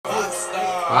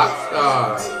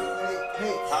Popstar.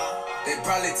 They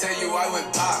probably tell you I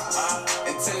went pop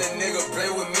until a nigga play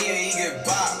with me and he get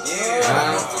pop.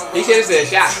 Yeah. He should have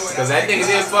said shot, because that nigga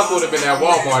didn't fuck with him in that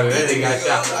Walmart and that nigga got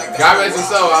shot. God rest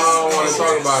his soul, I don't want to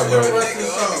talk about it, but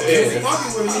He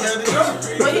fucking with him, he had to go.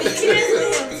 But his kids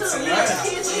with him too. Yeah, the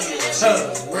kids with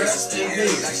him. Rest in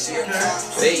peace.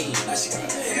 hey.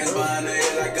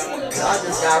 I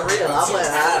just got real. I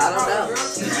don't know.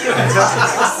 I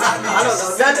don't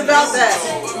know nothing about that.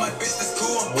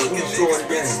 Who scored the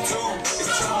game?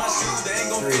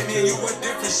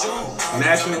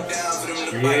 National?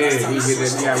 Yeah, we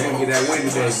gotta get that win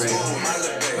today, baby.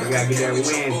 We gotta get that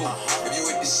win.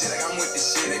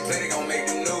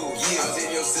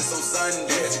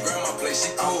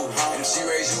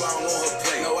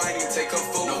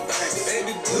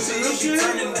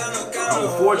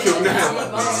 Oh, 4-2 now.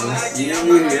 Yeah,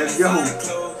 let's go. I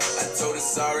told her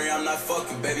sorry, I'm not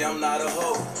fucking, baby, I'm not a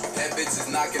hoe. That bitch is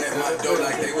knocking at my door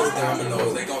like they was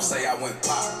dominoes. They gon' say I went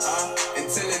pop.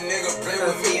 Until a nigga play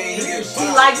with me and he get pop. She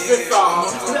likes the song.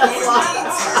 That's why.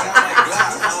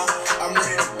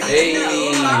 Hey,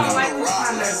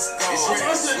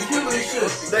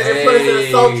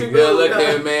 good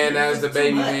looking man. That's the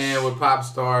baby man with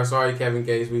Popstar. Sorry, Kevin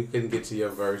Gates, we couldn't get to your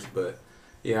verse, but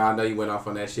yeah, I know you went off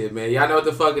on that shit, man. Y'all know what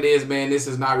the fuck it is, man. This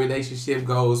is Not Relationship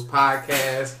Goals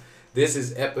podcast. This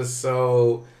is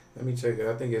episode, let me check it.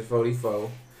 I think it's 44.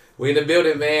 We in the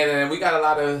building, man, and we got a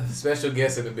lot of special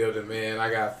guests in the building, man. I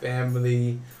got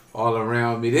family all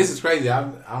around me. This is crazy.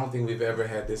 I don't think we've ever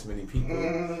had this many people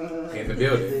in the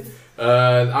building.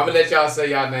 I'm gonna let y'all say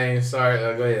y'all names. Sorry,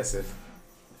 go ahead, sis.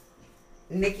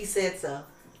 Nikki said so.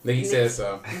 Nikki said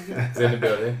so. It's in the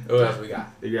building. Who else we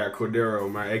got? You got Cordero,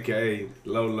 man, a.k.a.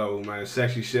 Lolo, man,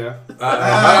 sexy chef. No.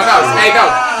 Hey,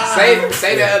 no.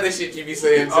 Say that other shit you be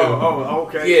saying, too. Oh,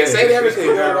 okay. Yeah, say everything.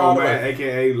 Cordero, man,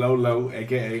 a.k.a. Lolo,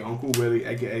 a.k.a. Uncle Willie,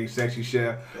 a.k.a. sexy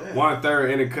chef.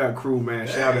 1/3 in the cut crew, man.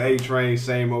 Shout out to A-Train,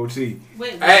 same OT.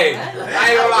 Wait, hey, I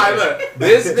ain't gonna lie, look.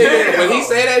 This nigga, when he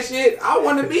say that shit, I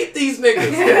want to meet these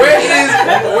niggas. Where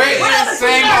is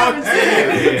same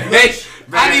OT?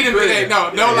 I need to meet. No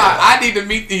lie. I need to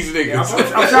meet these niggas.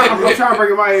 I'm trying to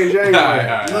bring him out here, James. All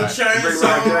right. Little chainsaw.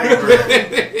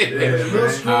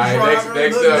 All right,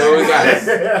 next up, what we got?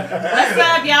 What's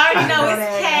up? Y'all already know it's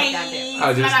Kay.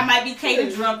 Tonight I might be Kay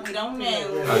the drunk. We don't know.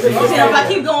 If I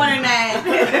keep going in that.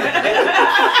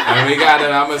 And we got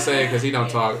I'm gonna say it because he don't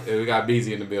talk. We got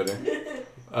Beezy in the building.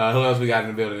 Who else we got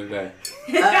in the building today?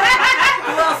 Who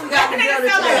else we got in the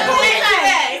building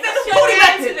today?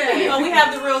 We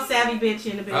have the real savvy bitch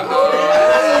in the building.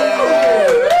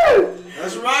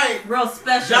 That's right. Real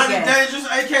special Johnny guest. Dangerous,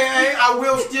 a.k.a. I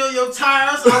will steal your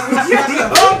tires. I will steal your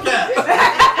Hellcat.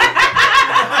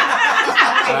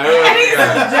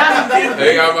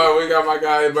 We got my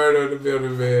guy Berto in the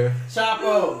building, man.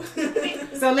 Chapo.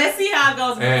 So let's see how it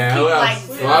goes. And who else?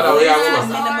 We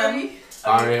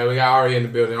got Ari in the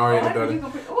building.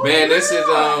 Man, this is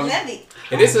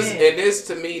and this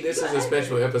to me, this is a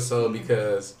special episode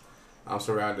because I'm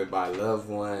surrounded by loved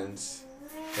ones.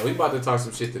 And we about to talk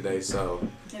some shit today, so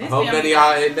I hope none of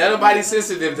y'all, nobody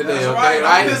sensitive today, That's okay?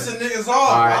 right? I'm pissing niggas off.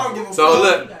 All right. I don't give a fuck. So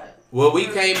look, what we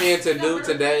came in to do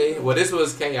today, well, this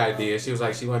was Kay's idea. She was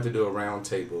like, she wanted to do a round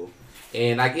table.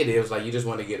 And I get it. It was like you just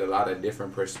want to get a lot of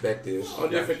different perspectives on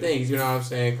different things. You know what I'm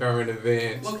saying? Current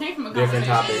events, Well, it came from a different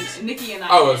conversation topics. Nikki and I.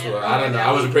 Oh, that's what. I don't know.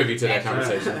 I wasn't privy to that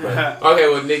conversation. But okay,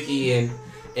 with Nikki and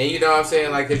you know what I'm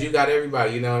saying? Like, because you got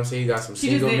everybody. You know what I'm saying? You got some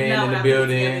single men in the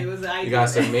building. You got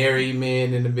some married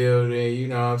men in the building. You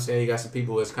know what I'm saying? You got some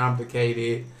people that's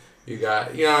complicated. You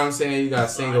got, you know what I'm saying? You got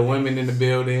single women in the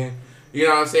building. You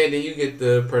know what I'm saying? Then you get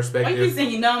the perspective. What you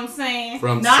saying? You know what I'm saying?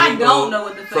 From I don't know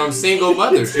what the fuck from single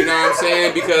mothers. You know what I'm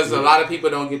saying? Because a lot of people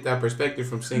don't get that perspective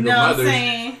from single mothers.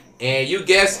 Saying? And you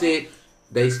guessed it,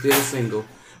 they still single.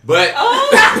 But I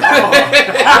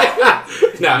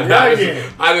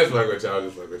just fuck with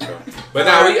y'all. But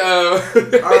now we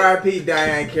R.I.P.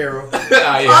 Diane Carroll.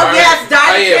 Yes,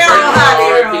 Diane Carroll.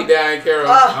 R.I.P. Diane Carroll.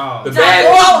 The bad.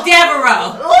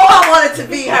 Devereaux. Oh, I wanted to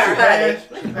be her, honey.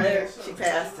 She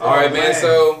passed. All right, man.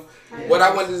 So what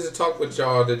I wanted to talk with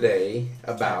y'all today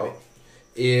about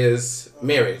is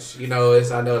marriage. You know,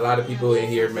 I know a lot of people in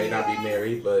here may not be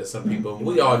married, but some people,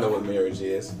 we all know what marriage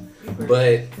is.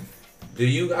 But do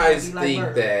you guys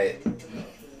think that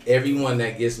everyone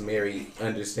that gets married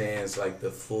understands like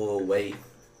the full weight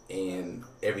and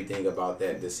everything about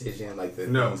that decision, like the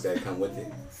things that come with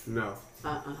it? No.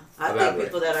 I think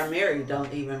people that are married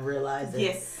don't even realize it.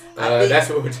 Yes. That's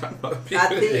what we're talking about.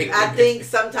 I think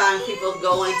sometimes people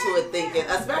go into it thinking,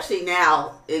 especially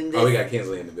now in this, we got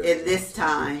Kinsley in the building. in this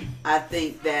time, I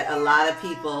think that a lot of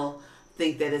people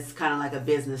think that it's kind of like a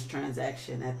business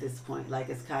transaction at this point. Like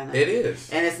it's kind of. It is.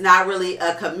 And it's not really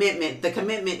a commitment. The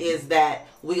commitment is that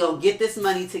we gonna get this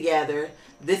money together.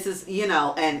 This is,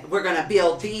 and we're gonna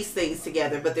build these things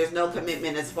together. But there's no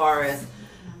commitment as far as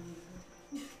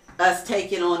us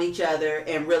taking on each other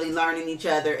and really learning each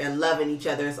other and loving each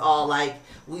other. It's all like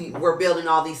we're building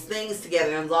all these things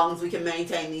together. And as long as we can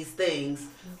maintain these things,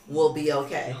 we'll be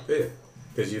okay. Yeah,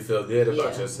 because you feel good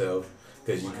about yourself.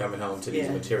 Because you're coming home to these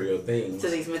material things. To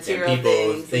these material and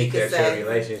people things. think that your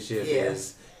relationship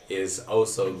is oh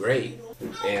so great.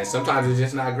 And sometimes it's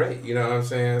just not great. You know what I'm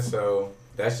saying? So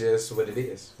that's just what it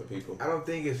is for people. I don't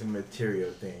think it's a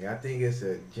material thing. I think it's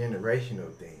a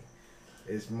generational thing.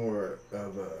 It's more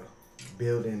of a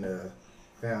building a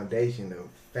foundation of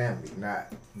family,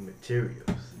 not materials.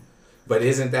 But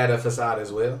isn't that a facade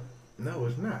as well? No,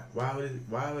 it's not.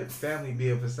 Why would family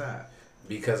be a facade?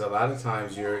 Because a lot of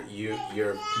times you're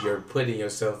putting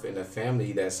yourself in a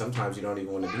family that sometimes you don't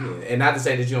even want to be in. And not to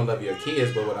say that you don't love your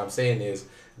kids, but what I'm saying is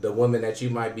the woman that you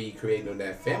might be creating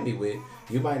that family with,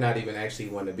 you might not even actually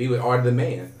want to be with, or the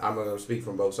man. I'm going to speak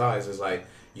from both sides. It's like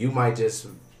you might just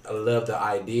love the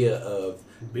idea of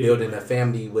building a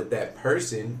family with that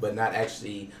person, but not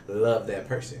actually love that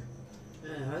person.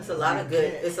 It's a lot of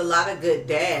good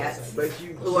dads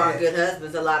who aren't good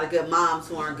husbands. A lot of good moms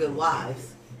who aren't good wives.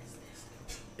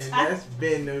 And that's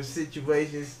been those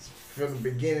situations from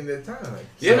the beginning of time.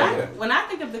 When I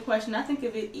think of the question, I think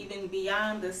of it even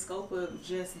beyond the scope of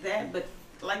just that, but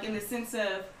like in the sense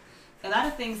of a lot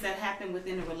of things that happen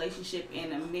within a relationship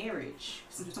and a marriage,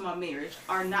 since we're talking about marriage,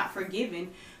 are not forgiven.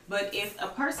 But if a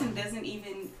person doesn't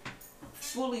even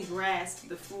fully grasp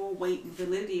the full weight and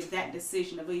validity of that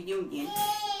decision of a union,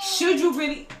 should you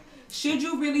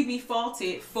really be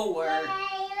faulted for?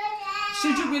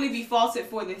 Should you really be faulted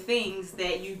for the things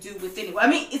that you do within it? Well, I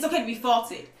mean, it's okay to be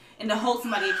faulted and to hold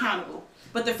somebody accountable,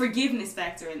 but the forgiveness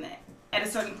factor in that at a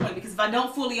certain point, because if I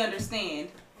don't fully understand,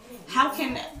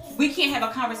 we can't have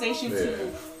a conversation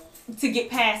to get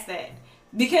past that?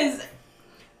 Because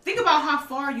think about how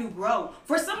far you grow.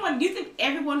 For someone, do you think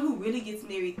everyone who really gets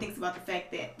married thinks about the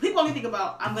fact that people only think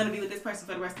about, I'm going to be with this person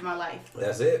for the rest of my life?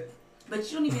 That's it.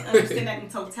 But you don't even understand that in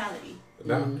totality.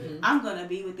 No. I'm going to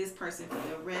be with this person for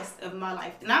the rest of my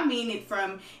life. And I mean it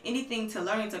from anything to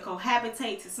learning to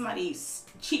cohabitate to somebody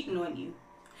cheating on you.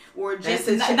 Or just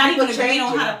not even agreeing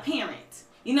on how to parent.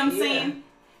 You know what I'm saying?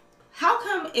 How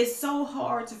come it's so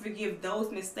hard to forgive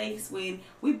those mistakes when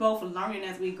we both learning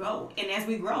as we grow? And as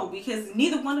we grow, because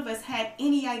neither one of us had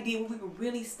any idea what we were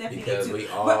really stepping into. We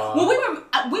all... When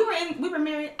we were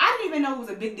married, I didn't even know it was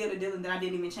a big deal to Dylan that I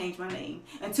didn't even change my name.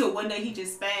 Until one day he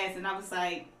just spazzed and I was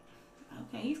like,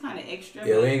 okay, he's kind of extra.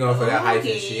 Yeah, we ain't going for that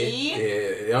hyphen shit.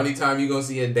 Yeah, the only time you gonna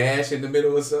see a dash in the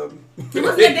middle or something. It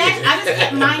wasn't a dash. I just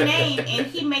kept my name, and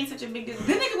he made such a big deal.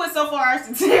 The nigga went so far as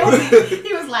to tell me,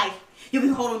 he was like, "You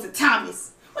can hold on to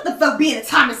Thomas. What the fuck being a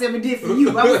Thomas ever did for you?"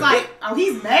 I was like, "Oh,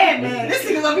 he's mad, man. This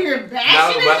nigga's over here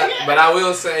bashing." No, but I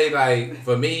will say, like,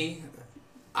 for me,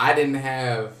 I didn't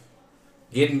have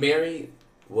getting married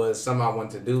was something I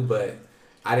wanted to do, but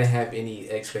I didn't have any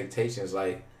expectations,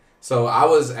 like. So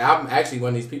I'm actually one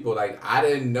of these people, like, I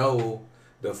didn't know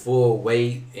the full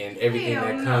weight and everything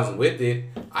that comes with it.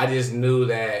 I just knew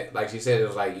that, like she said, it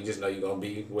was like, you just know you're going to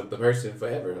be with the person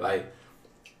forever. Like,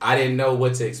 I didn't know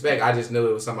what to expect. I just knew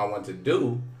it was something I wanted to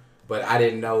do, but I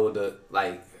didn't know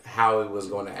how it was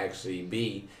going to actually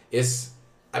be.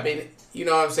 I mean, you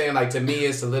know what I'm saying? Like, to me,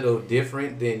 it's a little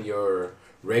different than your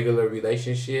regular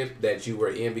relationship that you were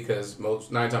in, because 9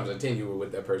 times out of 10 you were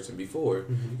with that person before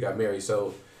you got married.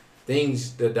 So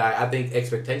I think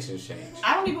expectations change.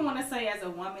 I don't even want to say as a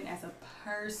woman, as a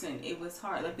person, it was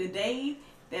hard. Like the day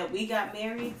that we got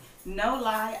married, no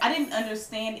lie, I didn't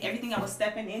understand everything I was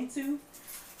stepping into,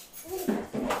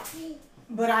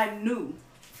 but I knew.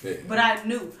 Yeah. But I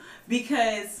knew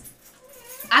because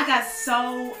I got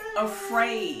so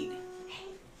afraid.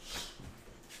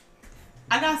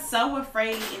 I got so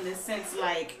afraid in the sense,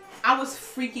 like, I was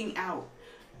freaking out.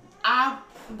 I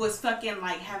was fucking,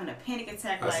 like, having a panic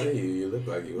attack. I see you. You look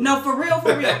like you. No, for real.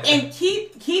 And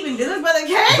Keevan, Dylan's brother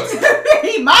came to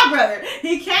me. He my brother.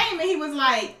 He came and he was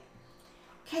like,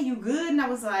 "Okay, you good?" And I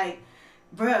was like,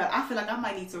 "Bruh, I feel like I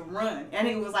might need to run." And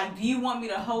he was like, "Do you want me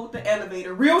to hold the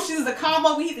elevator?" Real shit is a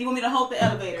combo. You want me to hold the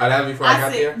elevator? Oh, that was before I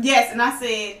got said, there? Yes. And I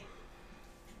said,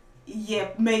 "Yeah,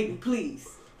 maybe, please."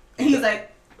 And he was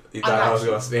like, "You thought I was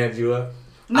going to stand you up?"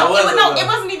 No, it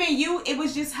wasn't even you. It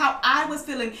was just how I was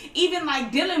feeling. Even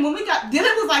like Dylan,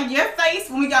 Dylan was like your face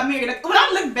when we got married. Like when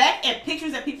I look back at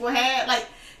pictures that people had, like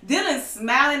Dylan's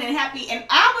smiling and happy, and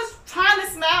I was trying to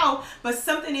smile, but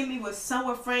something in me was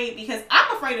so afraid because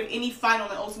I'm afraid of any final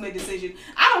and ultimate decision.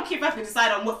 I don't care if I have to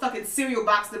decide on what fucking cereal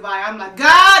box to buy. I'm like,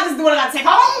 God, this is what I gotta take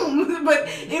home. But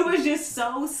it was just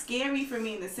so scary for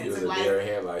me in the sense of like,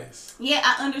 headlights. yeah,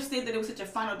 I understood that it was such a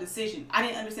final decision. I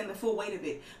didn't understand the full weight of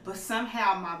it, but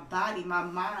somehow my body, my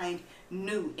mind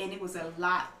knew, and it was a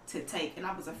lot to take, and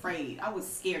I was afraid. I was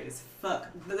scared as fuck.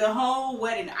 The whole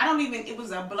wedding, it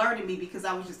was a blur to me because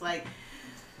I was just like,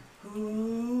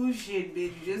 oh shit,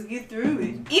 bitch, just get through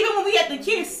it. Even when we had the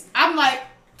kiss, I'm like,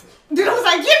 dude, I was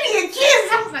like, give me a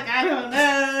kiss. I was like, I don't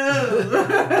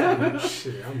know.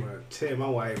 Shit, I'm gonna tell my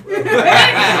wife. He did. I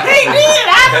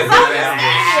was so scared.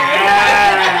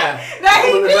 No,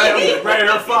 he did. Right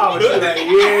her father. She's like,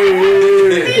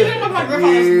 My grandfather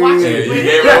was watching. You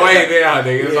gave her away now,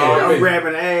 nigga. It's all I'm me.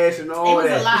 grabbing ass and all It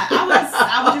was that. a lot. I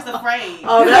was just afraid.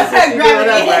 Oh, that's what you do. I'm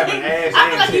That's grabbing ass I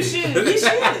feel like and you titties. should. You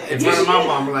should. In front of my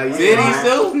mom, I'm like, Did he man.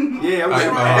 still? Yeah, I'm Oh, grabbing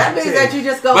oh. ass That and means titties. that you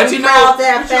just gonna But be you know- proud to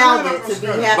have found it, to be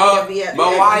happy to be happy.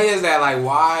 But why is that? Like,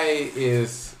 why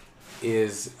is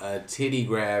a titty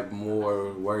grab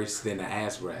more worse than an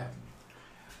ass grab?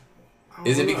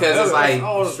 Is it because it's like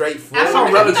straightforward? all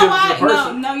You relative know to why? the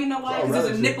person. No, you know why? It's all Because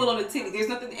there's a relative. nipple on the titty. There's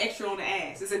nothing extra on the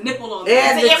ass. There's a nipple on the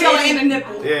And There's the an areola titty- and a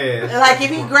nipple. Yeah. Like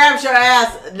if he grabs your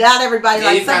ass, not everybody, Yeah,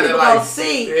 like you some kinda people like- gonna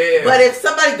see. yeah. But if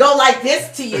somebody go like this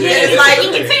to you, Yeah, it's it's like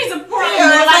You can see some problem.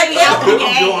 Yeah, it's like,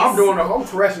 I'm doing the whole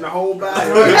caressing the whole body.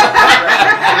 like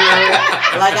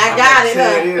I got it. Huh?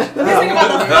 Think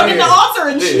about the fucking the altar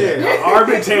and shit. Yeah, I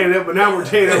already been tanning up, but now we're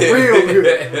tanning up real good.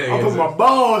 I'm putting my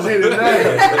balls in it now.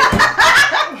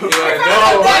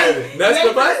 That's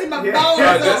the butt. See my Yeah. balls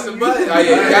That's the on. butt. Oh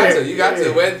yeah, you got to. You got Yeah.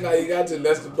 to. Wet. No, you got to.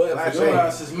 That's the butt. Like For I sure. say,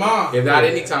 It's his mom. If not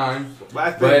any time. But I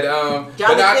think, But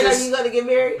Jonathan, I are just. you gonna get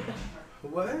married?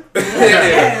 What?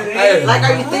 Hey. Like,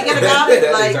 are you thinking about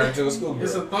it? Like, Turn to a school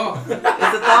It's girl. a thought. it's a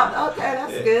thought. Okay,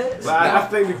 that's good. but I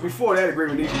think that before that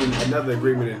agreement needs to be another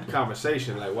agreement in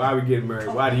conversation. Like, why are we getting married?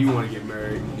 Why do you want to get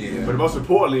married? Yeah. But most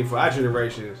importantly for our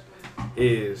generations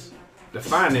is the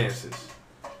finances.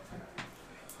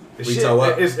 The We toe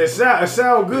up. It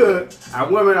sound good.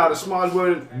 Our women are the smartest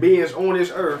women beings on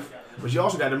this earth, but you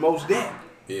also got the most debt.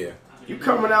 Yeah. You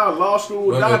coming out of law school,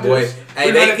 Women, doctors, boy.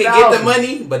 Hey, they can get the 300,000.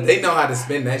 money, but they know how to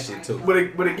spend that shit too.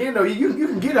 But again though, you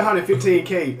can get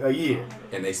 $115K a year.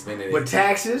 And they spend it. With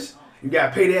taxes, you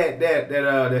gotta pay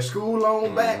that school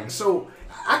loan back. So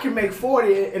I can make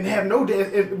 40 and have no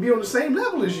debt and be on the same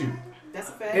level as you That's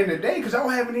a fact. in the day because I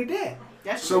don't have any debt.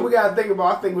 That's So true. we gotta think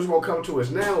about. I think what's gonna come to us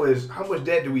now is how much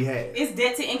debt do we have? It's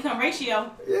debt to income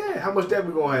ratio. Yeah, how much debt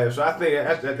we gonna have? So I think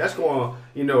that's gonna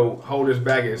hold us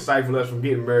back and stifle us from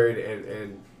getting married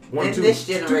and one In two this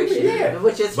generation, yeah.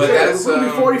 which is But true. that's, We'll be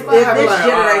 45. In this like,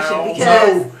 generation, oh,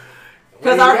 because- no.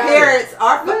 Because We our got it. parents,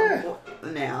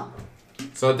 Yeah. now,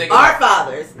 So think our about.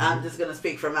 fathers. I'm just gonna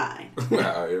speak for mine.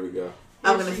 Oh, here we go.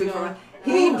 I'm gonna speak for mine.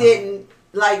 He didn't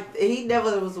like. He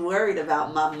never was worried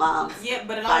about my mom's. Yeah,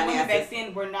 but a lot of women Finances. back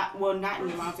then were not, well, not in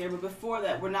your mom's era, but before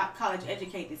that, were not college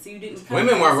educated, so you didn't come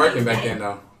Women from weren't the working same back thing. then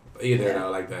though. Either though,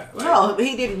 like that. Like, No,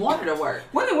 he didn't want her to work.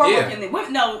 Women were Yeah. working then.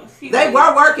 Women, no. See, They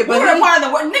were working, We but were a he, part of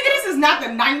the work. Nigga, this is not the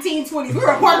 1920s. We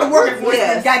were a part of the working force.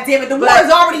 Yes. God damn it, the But-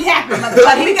 war's already happened.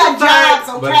 but he we got preferred-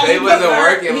 jobs, But okay? they wasn't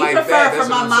working he like preferred that. for That's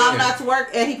my what I'm mom saying. not to work,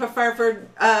 and he preferred for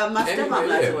my stepmom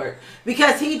not yeah. to work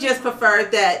because he just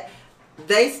preferred that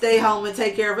they stay home and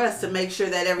take care of us to make sure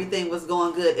that everything was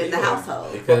going good in the Yeah.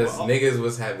 household. Because niggas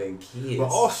was having kids. But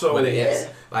also- with an S. Yeah.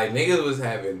 Like niggas was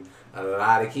having a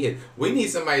lot of kids. We need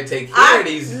somebody to take care of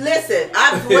these. Listen,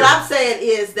 what I'm saying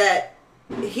is that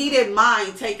he didn't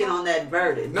mind taking on that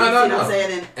burden. No, You no, see what I'm no.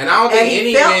 saying? And I don't And think he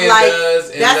any felt man like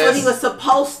does that's what unless, he was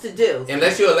supposed to do.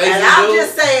 unless you're a lazy And I'm dude.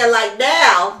 just saying, like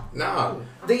now, No.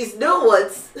 these new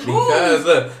ones. Because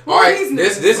look, Who all right, these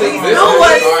this niggas? is These this new is ones, all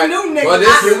right. new niggas. Well,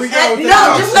 this Here we is go. And, with no,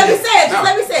 this. just let me say it. No. Just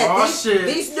let me say Oh, it. shit.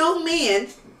 These new men,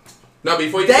 no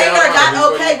before you they say are hold on, not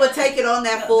before okay you- with taking on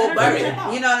that full Let her burden. check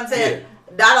out. You know what I'm saying?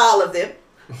 Not all of them.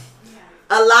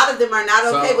 A lot of them are not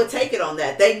okay So- with taking on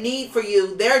that. They need for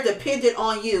you. They're dependent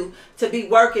on you to be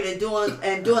working and doing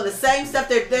the same stuff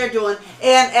they're doing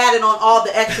and adding on all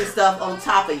the extra stuff on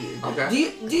top of you. Okay. Do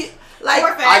you like?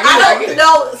 Perfect. I get it, I I get don't it.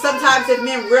 know sometimes if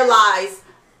men realize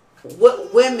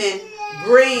what women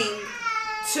bring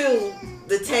to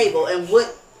the table and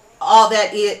what all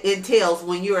that it entails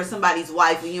when you are somebody's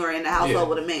wife, when you are in the household Yeah.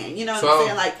 with a man. You know what So- I'm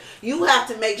saying? Like, you have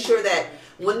to make sure that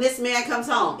when this man comes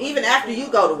home, even after you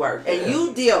go to work and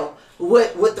you deal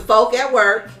with the folk at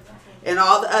work and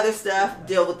all the other stuff,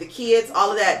 deal with the kids,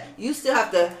 all of that, you still have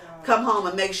to come home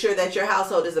and make sure that your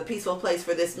household is a peaceful place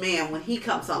for this man when he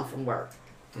comes home from work.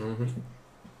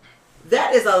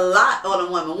 That is a lot on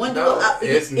a woman. When No,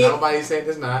 do nobody's saying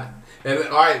it's not. And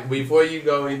all right, before you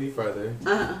go any further,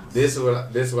 this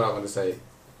is what I want to say,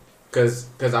 because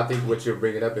I think what you're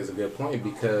bringing up is a good point,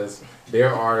 because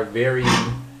there are very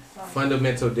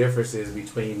fundamental differences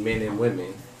between men and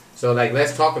women. So like,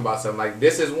 let's talk about something. Like,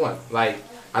 this is one. Like,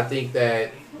 I think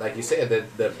that, like you said,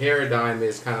 the paradigm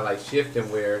is kind of like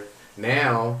shifting, where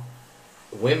now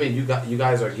women, you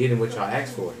guys are getting what y'all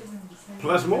asked for.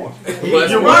 Plus more.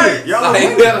 You're right. Y'all are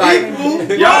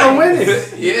winning. Y'all are winning.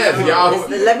 Yes, y'all.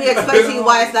 Let me explain to you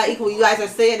why it's not equal. You guys are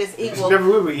saying it's equal. It never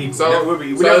will be equal. So, never will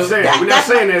be. We're never saying that. We're not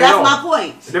saying that at all. That's my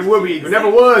point. It never will be equal. It never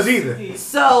was either.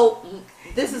 So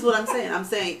this is what I'm saying. I'm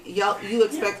saying you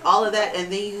expect all of that,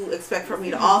 and then you expect for me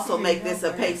to also make this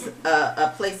a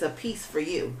place of peace for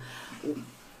you.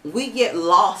 We get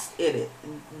lost in it.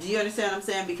 Do you understand what I'm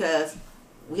saying? Because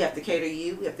we have to cater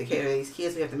you. We have to cater these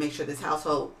kids. We have to make sure this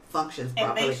household functions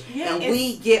properly. And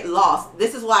we get lost.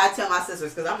 This is why I tell my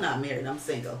sisters, because I'm not married, I'm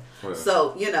single. Right.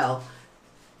 So,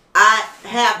 I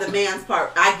have the man's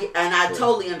part. I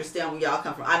totally understand where y'all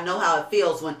come from. I know how it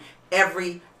feels when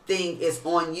everything is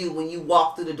on you when you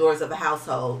walk through the doors of a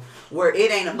household where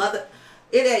it ain't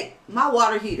my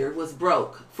water heater was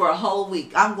broke for a whole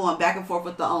week. I'm going back and forth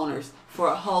with the owners for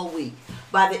a whole week.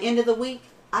 By the end of the week,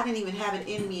 I didn't even have it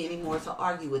in me anymore to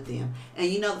argue with them.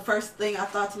 And the first thing I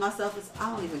thought to myself is,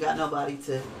 I don't even got nobody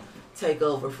to take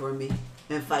over for me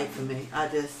and fight for me.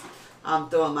 I'm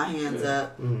throwing my hands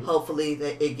up. Mm-hmm. Hopefully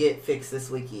that it get fixed this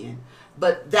weekend.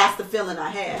 But that's the feeling I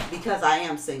had because I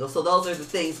am single. So those are the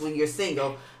things when you're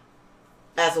single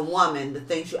as a woman, the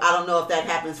things I don't know if that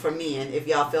happens for men, if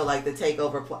y'all feel like the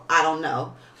takeover, I don't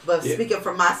know. But speaking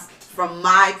from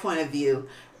my point of view,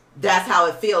 that's how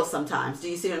it feels sometimes. Do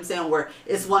you see what I'm saying? Where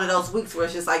it's one of those weeks where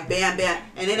it's just like bam, bam.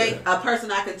 And it ain't a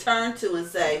person I can turn to and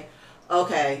say,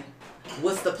 okay,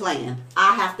 what's the plan?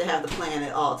 I have to have the plan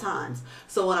at all times.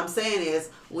 So what I'm saying is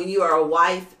when you are a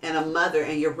wife and a mother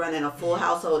and you're running a full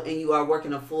household and you are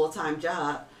working a full-time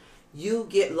job, you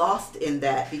get lost in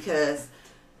that because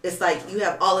it's like you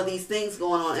have all of these things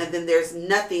going on and then there's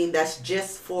nothing that's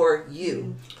just for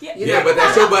you. Yeah, but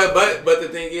that's true. But the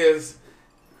thing is,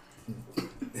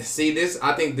 see,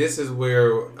 I think this is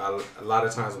where a lot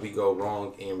of times we go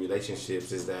wrong in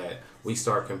relationships is that we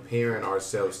start comparing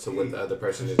ourselves to what the other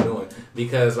person is doing.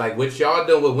 Because like what y'all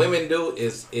do, what women do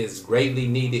is greatly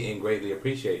needed and greatly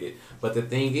appreciated. But the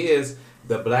thing is,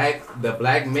 the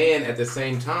black man at the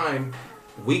same time,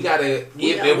 we gotta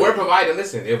if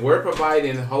we're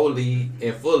providing wholly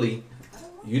and fully,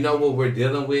 you know what we're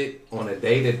dealing with on a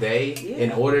day to day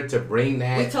in order to bring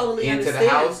that into the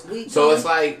house. So it's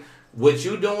like, what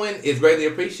you doing is greatly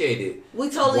appreciated. We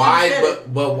totally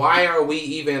understand. But why are we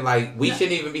even like? We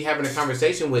shouldn't even be having a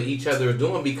conversation with each other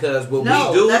doing because what we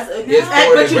do is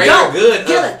for the greater good of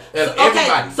everybody.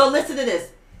 Okay, so listen to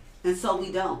this, and so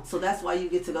we don't. So that's why you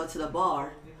get to go to the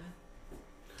bar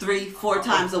 3-4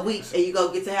 times a week, and you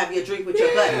go get to have your drink with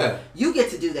your buddy. You get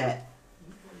to do that.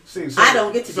 I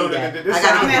don't get to do that. I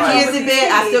got to get the kids in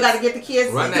bed. I still got to get the kids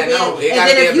into bed. And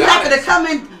then if you happen to come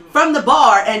in from the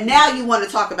bar and now you want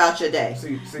to talk about your day.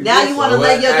 Now you want to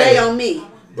lay your day on me.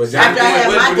 But after I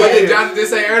have my day. What did Jonathan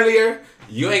just say earlier?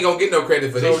 You ain't going to get no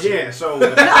credit for this shit. So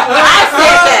no, I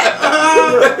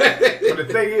said that. But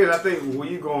the thing is, I think where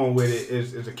you're going with it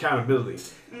is accountability.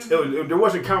 There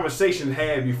wasn't conversation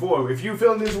had before. If you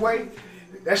feeling this way,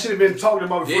 that should have been talked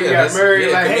about before you got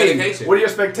married. Like, hey, what are your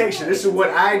expectations? This is what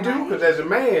I do. Because as a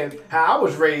man, how I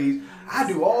was raised, I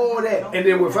do all that. And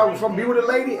then if I'm be with a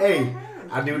lady, hey,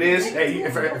 I do this. Hey,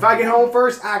 if I get home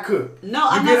first, I cook. No,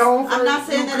 I'm not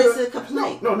saying that it's a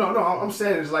complaint. No. I'm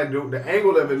saying it's like the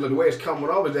angle of it, the way it's coming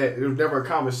off is that it was never a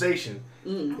conversation.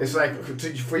 It's like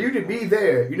for you to be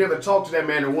there, you never talk to that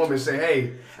man or woman and say,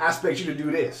 hey, I expect you to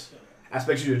do this. I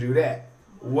expect you to do that.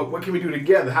 What can we do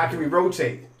together? How can we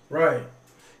rotate? Right.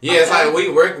 Yeah, it's like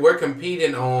we're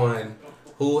competing on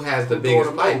who has the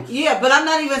biggest fight. Yeah, but I'm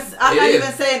not even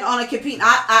saying on a compete.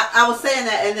 I was saying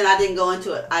that and then I didn't go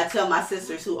into it. I tell my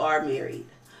sisters who are married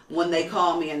when they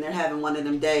call me and they're having one of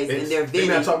them days and they're venting.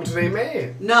 They're not talking to their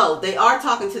man. No, they are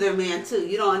talking to their man too.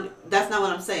 You don't. That's not what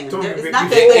I'm saying. It's not that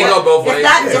they go both ways.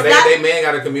 So they man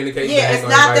got to communicate. Yeah, it's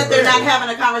not that they're not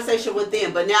having a conversation with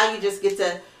them, but now you just get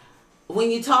to. When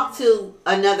you talk to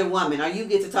another woman, or you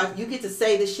get to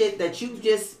say the shit that you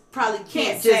just probably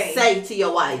can't just say to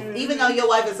your wife. Mm-hmm. Even though your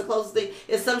wife is the closest thing,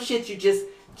 it's some shit you just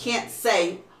can't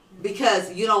say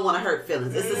because you don't want to hurt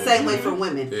feelings. It's the same way for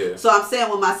women. Yeah. So I'm saying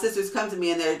when my sisters come to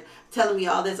me and they're telling me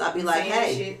all this, I'll be like,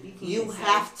 hey, you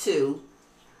have to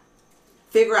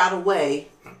figure out a way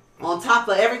on top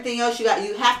of everything else you got,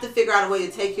 you have to figure out a way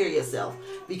to take care of yourself,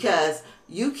 because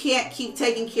you can't keep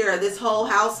taking care of this whole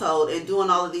household and doing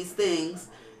all of these things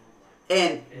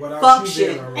and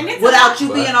function without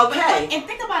you being okay. And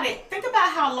think about it. Think about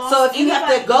how long. So if you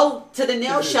have to go to the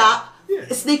nail shop,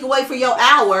 sneak away for your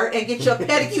hour and get your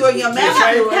pedicure and your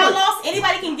manicure. How lost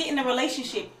anybody can get in a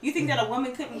relationship? You think that a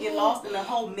woman couldn't get lost in a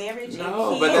whole marriage?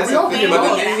 No, but that's the thing.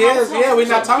 But the thing is, we're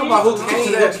not talking about who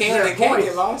can and can't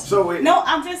get lost. No,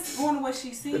 I'm just going to what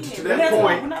she said. To that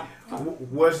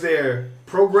point, was there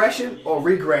progression or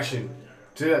regression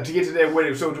to get to that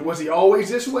way? So was he always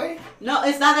this way? No,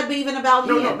 it's not even about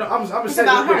him. No. I'm just saying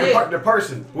the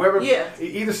person, whoever,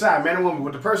 either side, man or woman.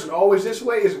 Was the person always this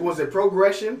way? Was it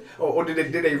progression or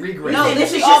did they regress? No, did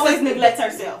she always neglect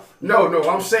herself? No.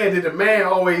 I'm saying did the man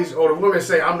always or the woman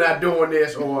say I'm not doing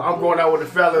this or I'm going out with the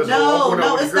fellas? No,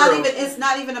 it's not even. It's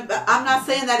not even about. I'm not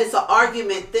saying that it's an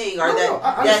argument thing or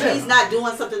that he's not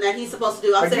doing something that he's supposed to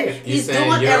do. I'm saying he's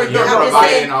doing everything. I'm just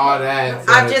saying all that.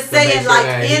 I'm just saying like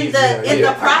in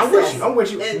the process. I'm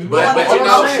with you. But you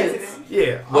know.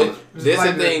 Yeah, but this is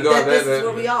the thing. This is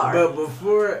where we are. But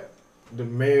before the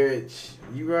marriage,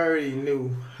 you already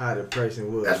knew how the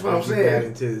person was. That's what I'm saying. Got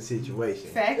into the situation.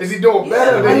 Facts. Is he doing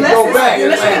better than he go back?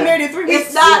 Unless you've been married in 3 weeks.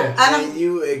 It's not. And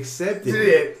you accepted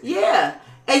it. Yeah.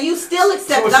 And you still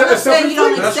accept it. I'm not saying you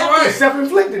don't accept it. It's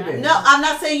self-inflicted then. No, I'm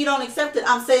not saying you don't accept it.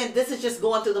 I'm saying this is just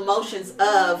going through the motions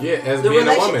of as the being a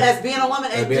relation, woman. as being a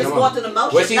woman, and just going through the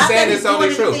motions. What she's not saying that is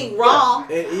totally true. Anything wrong, or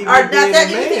not that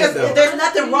anything. There's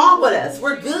nothing wrong with us.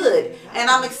 We're good, and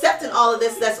I'm accepting all of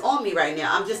this that's on me right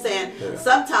now. I'm just saying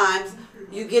sometimes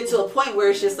you get to a point where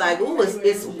it's just like, ooh,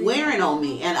 it's wearing on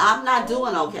me, and I'm not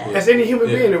doing okay. As any human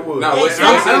being it would. No,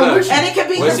 and it can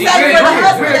be the same for the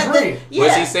husband.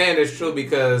 What she's saying is true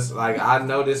because, like, I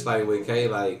noticed, like, with Kay,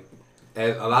 like,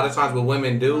 a lot of times what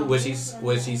women do, what she's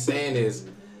saying is,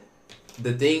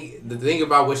 the thing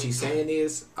about what she's saying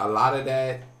is, a lot of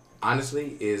that,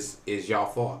 honestly, is y'all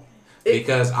fault.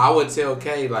 Because I would tell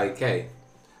Kay, like, Kay,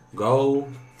 go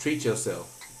treat yourself.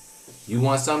 You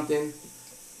want something?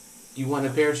 You want a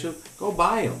pair of shoes? Go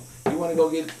buy them. You want to go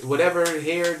get whatever,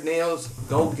 hair, nails,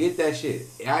 go get that shit.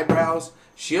 Eyebrows,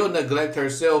 she'll neglect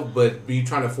herself, but be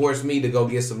trying to force me to go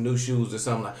get some new shoes or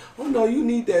something like, oh no, you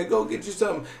need that, go get you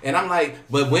something. And I'm like,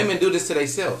 but women do this to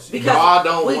themselves. Because y'all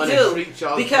don't want to treat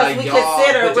y'all because like we y'all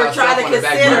consider, we're trying to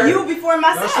consider you before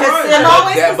myself.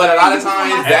 Right. But a lot of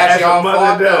times that's y'all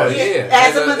fault though. Yeah.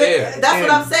 As a mother, that's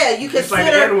what I'm saying. You consider,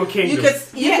 I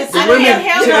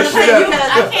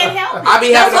can't help it. I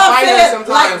be having to fight her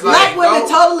sometimes. Black women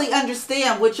totally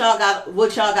understand what y'all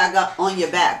got on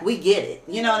your back. We get it.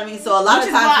 You know what I mean? So a lot of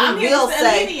times we will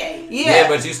say, yeah,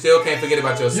 but you still can't forget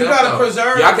about yourself. You gotta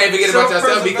preserve. Y'all can't forget about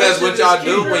yourself because what y'all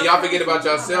do when y'all forget about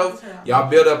yourself, y'all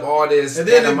build up all this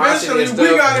animosity and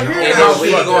stuff. We gotta hear and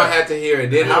we gonna have to hear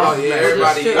it. Then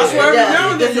everybody. That's why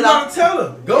you gotta tell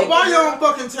her. Go buy your own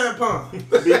fucking tampon.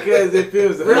 Because it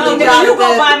feels really you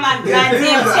go buy my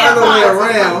goddamn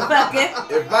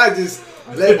tampon. If I just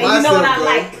let myself you know what I go,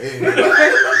 like.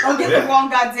 Don't get the wrong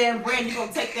goddamn brand. You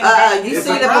gonna take that. You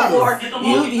seen it before.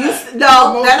 That's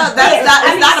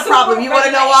not a problem. You want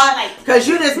to know why? Because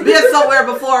you just been somewhere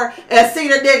before and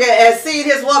seen a nigga and seen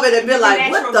his woman and been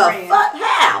like, what the fuck?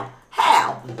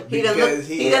 How? He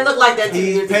didn't look like that 2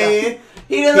 years ago.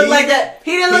 He didn't look like that.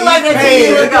 He didn't look like that 2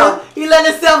 years ago. He let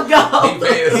himself go.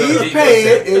 He's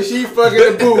paying and she fucking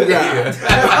a cool guy.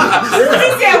 He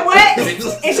said what?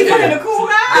 And she fucking a cool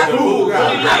guy? Cool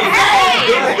guy.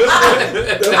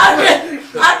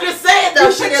 I'm just saying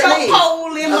though, she didn't leave.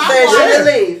 I'm saying she didn't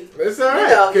leave. It's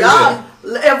alright. Y'all,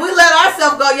 if we let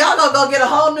ourselves go, y'all gonna go get a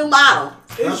whole new model.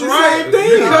 It's the same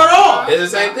thing. Cut off. It's the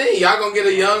same thing. Y'all gonna get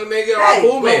a young nigga or a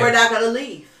cool man. But we're not gonna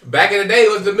leave. Back in the day,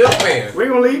 it was the milkman. We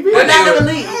gonna leave. We're not gonna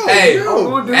leave. Hey,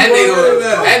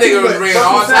 that nigga was bringing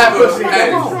all type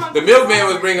of. The milkman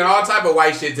was bringing all type of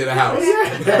white shit to the house.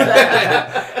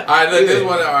 All right, look, this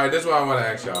one I want to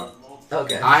ask y'all.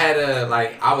 Okay. I had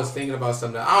I was thinking about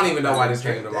something. I don't even know why this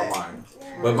came to my mind.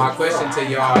 But my question to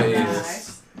y'all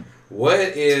is, what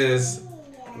is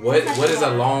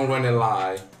a long running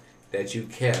lie that you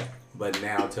kept but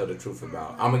now tell the truth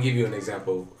about? I'm gonna give you an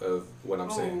example of what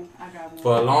I'm saying.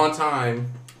 For a long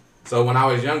time, so when I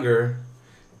was younger,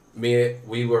 I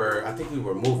think we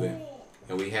were moving,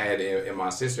 and we had in my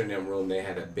sister and them room, they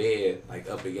had a bed like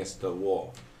up against the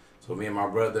wall. So me and my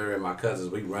brother and my cousins,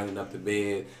 we running up the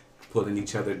bed, pulling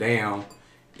each other down.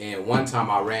 And one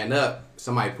time I ran up,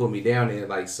 somebody pulled me down, and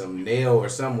like some nail or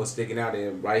something was sticking out,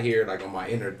 and right here, like on my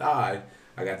inner thigh,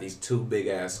 I got these 2 big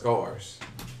ass scars.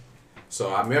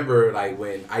 So I remember like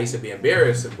when I used to be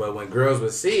embarrassed, but when girls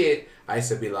would see it, I used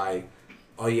to be like,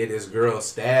 oh yeah, this girl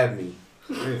stabbed me.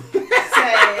 Say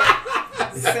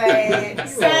it.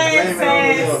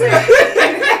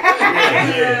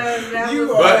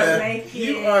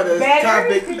 You are the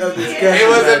topic of discussion. It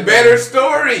was a better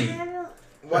story.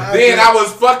 Then I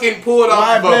was fucking pulled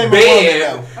off of a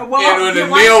bed, and when the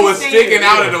nail was sticking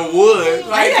out of the wood.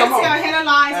 Like, come on.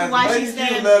 As much as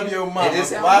you love your mama,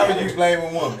 why would you blame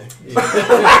a woman?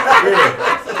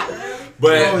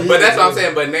 But that's what I'm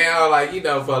saying. But now, like, you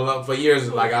know, for years,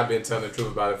 like, I've been telling the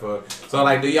truth about it. So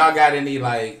like, do y'all got any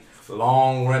like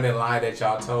long running lie that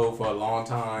y'all told for a long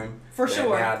time? For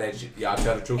sure. Now that y'all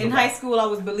tell the truth. In high school, I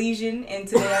was Belizean, and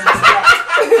today I'm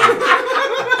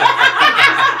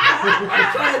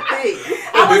I'm trying to think.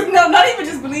 not even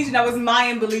just Belizean. I was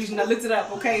Mayan Belizean. I looked it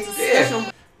up. Okay, it's a special.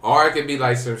 Or it could be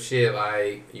like some shit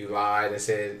like you lied and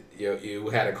said you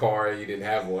had a car and you didn't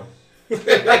have one. It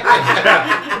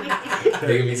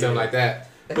could be something like that.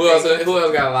 Who else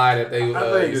got a lie that they?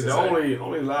 I think the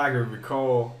only lie I can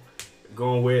recall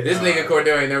going with this nigga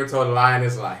Cordell ain't never told a lie in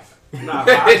his life. Nah,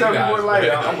 I tell you like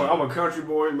I'm a country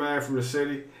boy, man, from the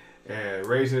city, and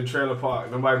raised in a trailer park.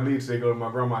 Nobody believes they go to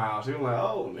my grandma's house. He was like,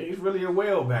 "Oh, he's really a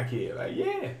whale back here." Like,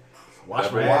 yeah,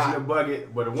 wash my ass in the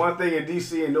bucket. But the one thing in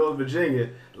D.C. and Northern Virginia,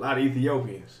 a lot of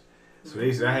Ethiopians. So I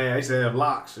used to have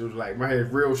locks. It was like my hair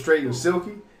real straight and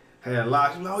silky. Had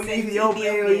locks. Like, oh, you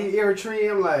Ethiopian, you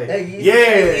Eritrean? I'm like,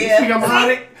 yeah. You speak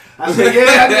Amharic? I said,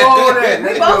 yeah, I do all that.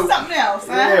 We both something else.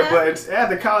 Yeah, but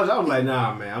after college, I was like,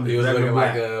 nah, man. I'm he was looking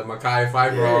like a Mekhi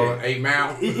Phifer on 8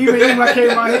 Mile. Even when I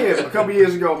came out here a couple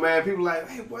years ago, man, people like,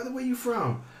 hey, brother, where you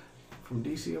from? From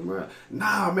D.C. America?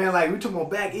 Nah, man, like, we talking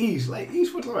about back east. Like,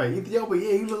 east, what's like? Ethiopia,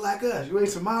 yeah, you look like us. You ain't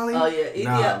Somali? Oh, yeah,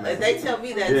 Ethiopia. They tell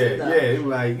me that too, though. Yeah, it was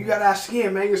like, you got our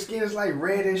skin, man. Your skin is like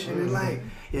reddish and it's like,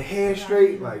 your hair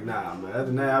straight. Like, nah, man. Other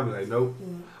than that, I'll be like, nope.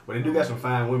 But they do got some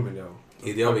fine women, though.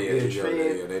 Ethiopia,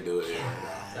 yeah, they do it.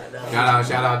 Yeah.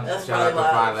 Shout out to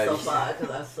fine ladies.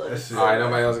 Alright,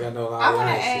 nobody else got no lie. I want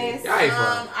to ask.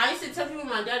 I used to tell people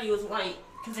my daddy was white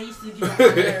because they used to get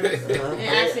and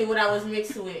ask me what I was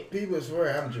mixed with. People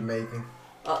swear I'm Jamaican.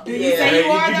 Do you say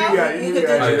you are though? You could do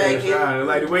Jamaican.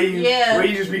 Like the way you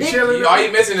just be chilling. All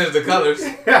you missing is the colors.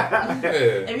 If you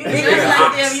dress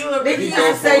like them, you would be. Nikki used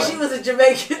to say she was a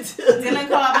Jamaican too. Dylan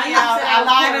called me out. I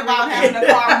lied about having a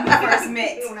car when we first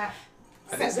met.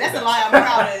 That's a lie I'm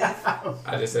proud of.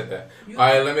 I just said that. All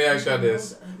right, let me ask y'all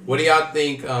this. What do y'all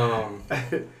think?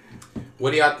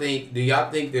 What do y'all think? Do y'all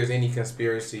think there's any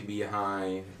conspiracy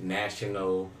behind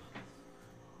National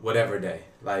whatever day?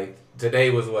 Like today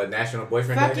was what, National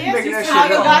Boyfriend Fuck Day? yes, you spend all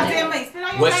your goddamn money. Spend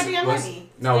all your goddamn money.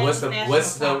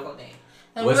 What's the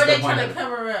what are they trying to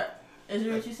cover up? Is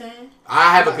that what you're saying?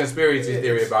 I have a conspiracy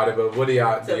theory about it, but what do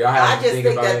y'all have? I just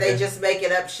think that they just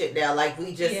making up shit now. Like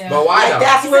we just, but why? Like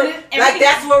that's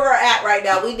where we're at right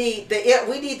now. We need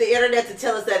the internet to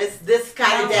tell us that it's this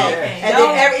kind of day, and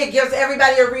then it gives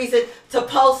everybody a reason to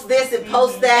post this and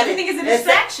post that. Everything is a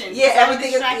distraction. Yeah,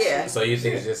 everything is. Yeah. So you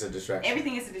think it's just a distraction?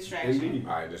 Everything is a distraction. Indeed.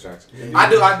 All right, distraction. I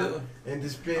do. And to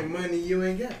spend money you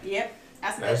ain't got. Yep,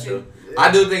 that's true. I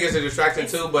do think it's a distraction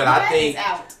too, but I think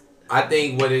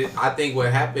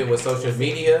what happened with social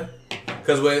media,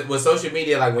 because with social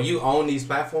media, like when you own these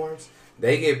platforms,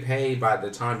 they get paid by the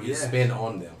time you spend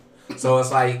on them. So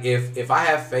it's like if I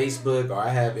have Facebook or I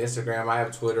have Instagram, I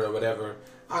have Twitter or whatever,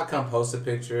 I come post a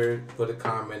picture, put a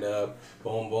comment up,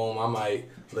 boom, boom. I might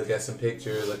look at some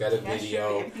pictures, look at a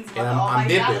video, and I'm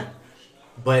dipping.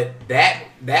 But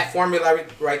that formula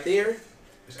right there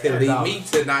could lead me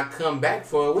to not come back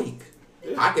for a week.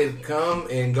 I could come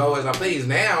and go as I please.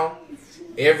 Now,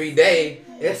 every day,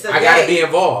 I gotta be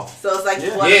involved. So it's like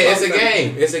it's a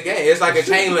game. It's a game. It's like a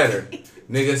chain letter.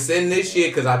 Nigga, send this shit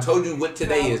because I told you what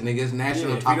today is. Nigga, it's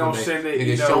National Taco Day.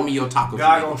 Nigga, show me your taco.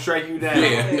 God gonna strike you down.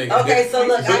 Okay, so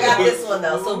look, I got this one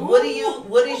though. So what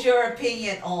is your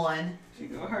opinion on? She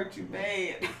gonna hurt you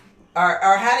bad.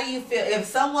 Or how do you feel if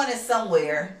someone is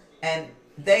somewhere and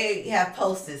they have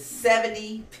posted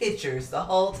 70 pictures the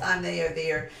whole time they are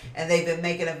there, and they've been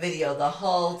making a video the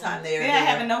whole time they are there. They're not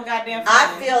having no goddamn fun.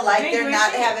 I feel like they're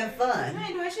not having fun. They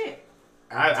ain't doing shit.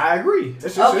 I agree.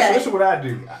 This is what I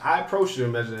do. I approach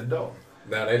them as an adult.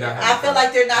 No, they're not. I feel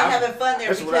like they're not having fun there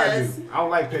that's because what I do. I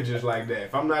don't like pictures like that.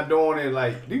 If I'm not doing it,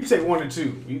 like you can take 1 or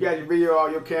 2. You got your video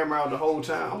out, your camera out the whole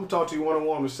time. I'm gonna talk to you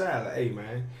one-on-one on the side. Like, hey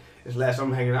man, it's the last time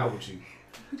I'm hanging out with you.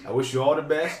 I wish you all the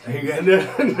best. I ain't got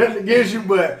nothing against you,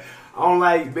 but I don't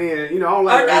like being, I don't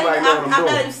like everybody knowing what I'm doing. I'm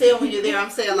not even saying when you're there. I'm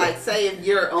saying like, say if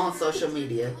you're on social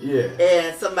media,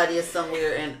 and somebody is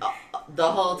somewhere, and the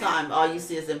whole time all you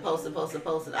see is them posting.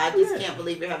 I just can't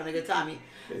believe you're having a good time.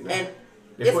 And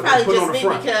it's probably just me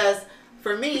because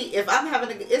for me, if I'm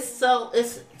having it's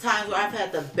times where I've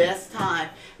had the best time,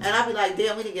 and I'll be like,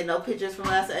 damn, we didn't get no pictures from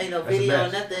us, ain't no video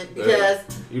or nothing, because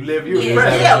you were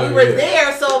present. Yeah, we were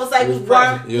there, so it was like we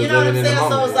weren't, you know what I'm saying?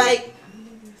 So it was like,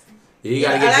 you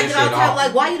gotta get your shit off.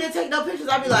 Like, why you didn't take no pictures?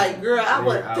 I'd be like, girl, I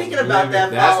wasn't thinking about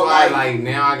that. That's why, like,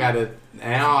 now I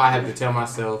have to tell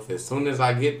myself, as soon as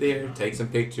I get there, take some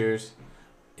pictures,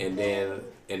 and then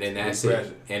that's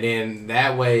it. And then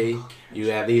that way, you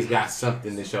at least got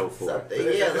something to show for it.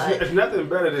 It's nothing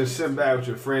better than sitting back with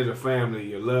your friends or family,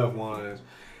 your loved ones,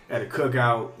 at a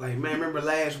cookout. Like, man, remember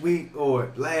last week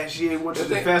or last year we went to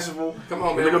the festival? Come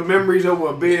on, man. The memories over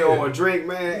a beer or a drink,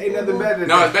 man. Ain't nothing better than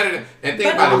that. No, it's better than, and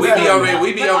think about it. We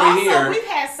be over here. We've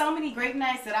had so many great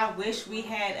nights that I wish we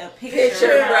had a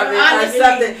picture of it or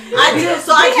something. I do,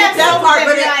 so I get that part,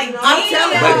 but I'm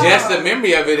telling you. But just the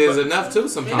memory of it is enough too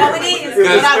sometimes. No, it is.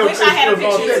 But I wish I had a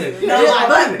picture.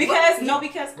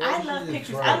 Because I love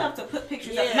pictures. I love to put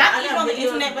pictures up. Not even on the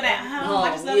internet, but at home.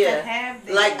 I just love to have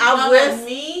them. Like, I wish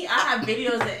me. I have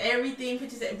videos of everything,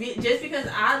 pictures just because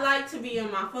I like to be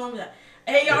on my phone. Like,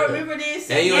 hey, y'all remember this?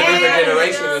 And you a different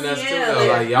generation than us too, though.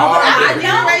 Like y'all our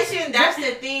generation, that's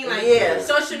the thing. Like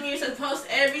social media to post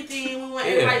everything. We want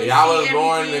everybody to y'all see was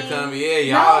born to come.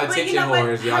 Y'all attention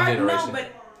whores. Y'all generation. No,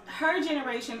 but her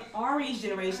generation, Ari's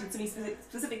generation, to be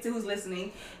specific to who's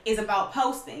listening, is about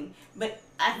posting. But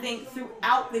I think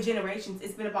throughout the generations,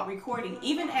 it's been about recording.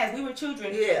 Even as we were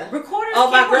children, recorders,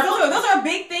 cameras, those are a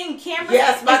big thing. Cameras.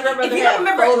 Yes, my grandmother. If you don't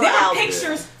remember, there were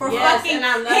pictures for fucking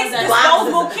his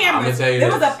disposable cameras.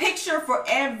 There was a picture for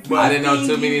everything. I didn't know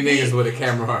too many niggas with a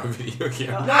camera or a video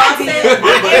camera. No, I said,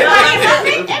 my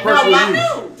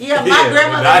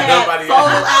grandmother had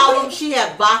photo albums. She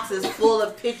had boxes full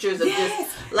of pictures of just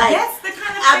like. That's the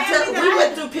kind of we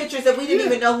went through pictures that we didn't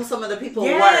even know who some of the people were.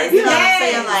 You know what I'm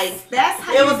saying? Like that's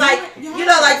how it was like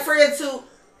like friends who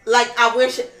like I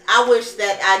wish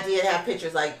that I did have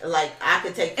pictures like I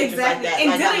could take pictures like that.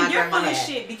 And Dylan, you're full of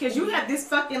shit because you have this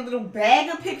fucking little bag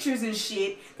of pictures and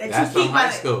shit that you keep from high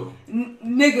school.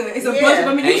 Nigga, it's a bunch of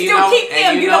them, and you still keep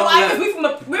them. You know why? Because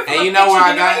we're from a you know where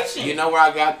I got you know where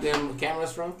I got them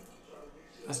cameras from?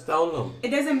 I stole them. It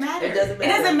doesn't matter. It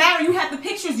doesn't matter. You have the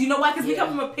pictures. You know why? Because we come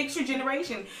from a picture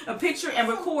generation. A picture and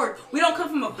record. We don't come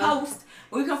from a post.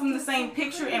 We come from the same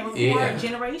picture and record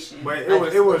generation. But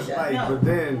it was like, but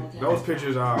then those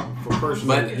pictures are for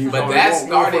personal. But that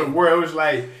started. Where it was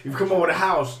like, you come over the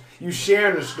house, you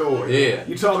sharing the story. Yeah.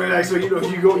 You talking like, so you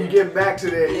get back to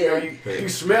that, you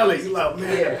smell it. You like,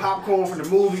 man, the popcorn from the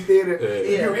movie theater.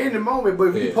 You're in the moment,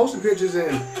 but if you posting pictures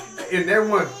and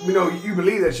everyone, you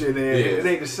believe that shit, it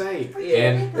ain't the same.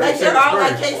 And like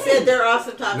Kay said, there are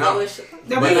sometimes I wish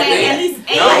that we had at least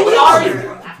 8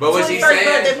 But what she's saying,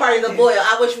 birthday party, the boy.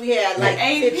 I wish we had like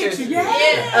 8 pictures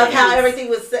of how everything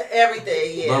was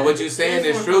everything. Yeah. But what you're saying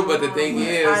is true. But the thing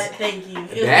is, thank you.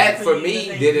 That for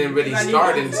me didn't really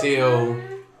start until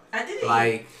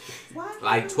like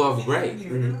 12th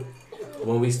grade.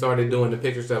 When we started doing the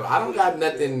picture stuff. I don't got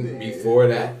nothing before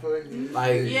that.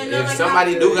 Like, if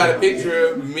somebody do got a picture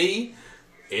of me,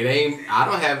 I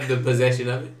don't have the possession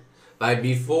of it. Like,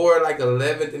 before, like,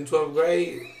 11th and 12th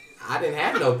grade, I didn't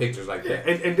have no pictures like that.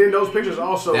 And then those pictures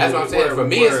also... That's what I'm saying. For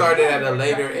me, it started at a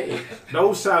later age.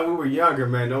 Those times we were younger,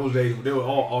 man, those days, they were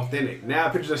all authentic. Now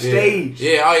pictures are staged.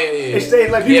 Yeah, They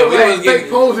staged like people like fake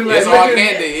posing. It's all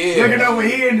candy, looking over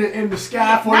here in the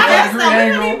sky, 45-degree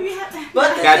angle.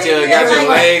 But got your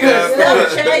leg up.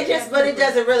 Stuff changes, but it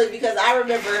doesn't really, because I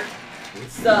remember,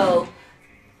 so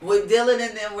when Dylan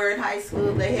and them were in high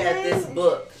school, they had this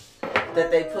book that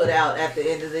they put out at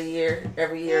the end of the year,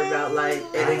 every year about like.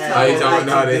 And you talking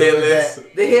about the hit list?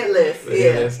 The hit list,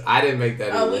 hit list. I didn't make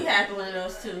that. Oh, we had one of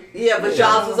those too. Yeah, but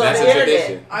y'all was on the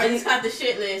internet. I just got the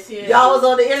shit list. Yeah. Y'all was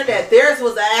on the internet. Theirs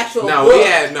was an actual book. We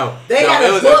had no. They had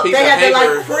a book. They had to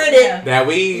like print it. That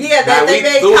we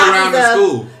threw around the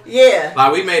school. Yeah.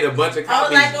 Like we made a bunch of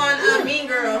copies. I was like on Mean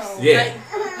Girls. Yeah.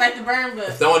 Like the burn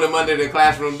book. Throwing them under the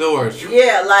classroom doors.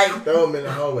 Yeah, like throw them in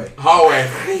the hallway.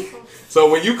 So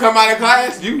when you come out of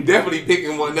class, you definitely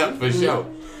picking one up for sure.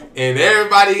 And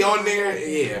everybody on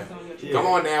there, come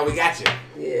on now, we got you.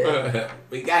 Yeah.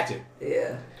 We got you.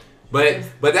 Yeah. But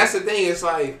that's the thing, it's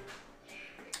like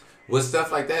with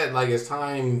stuff like that, like as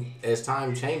time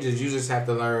changes, you just have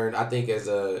to learn, I think as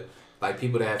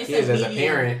people that have kids, as a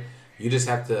parent, you just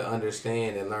have to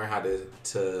understand and learn how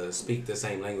to speak the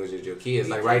same language as your kids.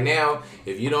 Like right now,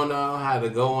 if you don't know how to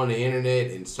go on the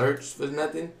internet and search for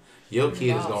nothing, your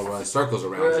kid is gonna run circles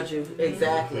around you.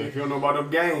 Exactly. If you don't know about them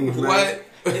games, what?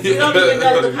 If you don't even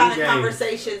know the kind of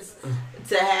conversations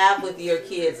to have with your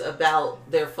kids about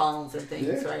their phones and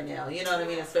things right now, you know what I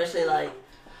mean? Especially like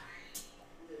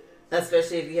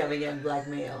especially if you have a young black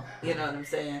male. You know what I'm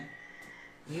saying?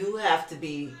 You have to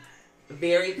be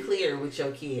very clear with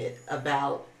your kid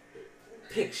about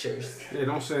pictures Yeah,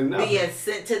 don't send nothing. being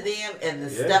sent to them and the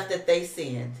stuff that they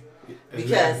send.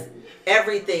 Because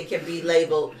everything can be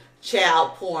labeled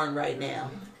child porn right now.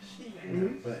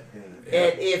 And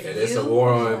if And you it's a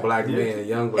war on black men,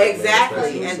 young black men. exactly,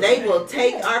 especially. and they will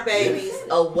take our babies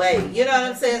away. You know what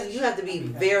I'm saying? You have to be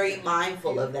very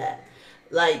mindful of that,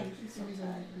 like,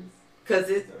 because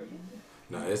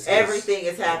No, it's everything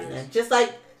is happening. Just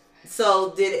like,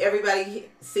 so did everybody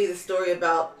see the story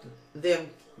about them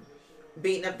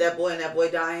beating up that boy and that boy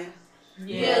dying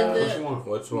Yeah,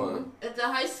 Which one? at the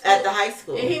high school. at the high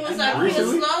school? And he was like,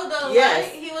 Recently? he was slow though,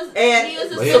 Yes. right? He was, And- he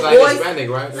was a But he was slow like boys- Hispanic,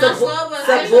 right? not slow, but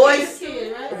so actually boys-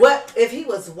 kid, right? What if he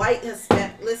was white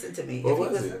Hispanic? Listen to me. What If he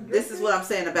was was, it? this is what I'm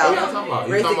saying What y'all about talking about?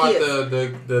 You raise talking the about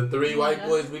kids. the three white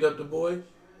boys beat up the boy?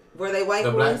 Were they white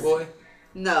The boys? black boy?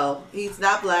 No, he's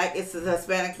not black. It's a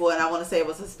Hispanic boy, and I want to say it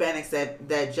was Hispanics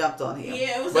that jumped on him.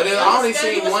 Yeah, it was. But it I was only special-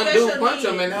 seen it was one dude special punch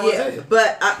him, needs. and that was Yeah, it.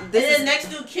 but And this then is the next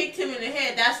dude kicked him in the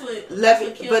head. That's what. Let That's me-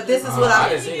 what killed but this him. is what I I'm.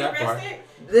 didn't see that part.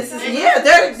 This is And yeah. he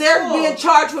They're was being full.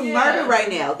 charged with Yeah. murder right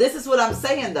now. This is what I'm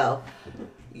saying though.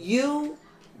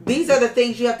 These are the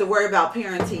things you have to worry about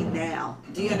parenting now.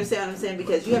 Do you understand what I'm saying?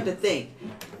 Because you have to think.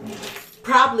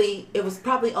 It was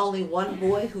probably only one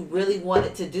boy who really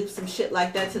wanted to do some shit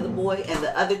like that to the boy, and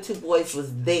the other two boys was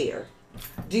there.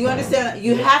 Do you understand?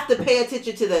 You have to pay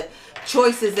attention to the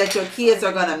choices that your kids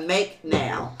are gonna make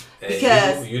now, And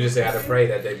because you just have to pray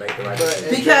that they make the right But-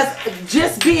 decision. because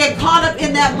just being caught up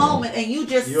in that moment and you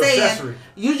just You're saying accessory.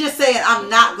 I'm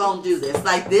not gonna do this.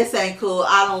 Like, this ain't cool.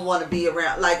 I don't want to be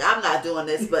around. Like, I'm not doing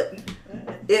this. But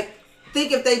if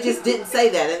they just didn't say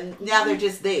that and now they're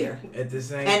just there, At the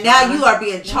same and time, now you are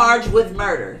being charged with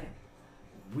murder.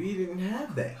 we didn't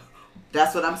have that.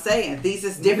 That's what I'm saying. These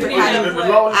is different We kind didn't of. The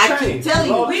law I has keep changed. telling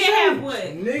The law you. We has didn't have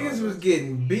changed. what? Niggas was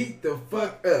getting beat the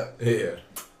fuck up. Yeah.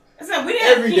 So we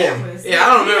didn't Every have day. cameras. Yeah,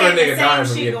 I don't We remember a had the nigga same dying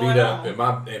from shit getting going beat up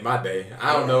on. in my day.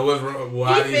 I don't know what's wrong.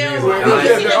 Why He these fell niggas on- were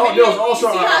There dying. was also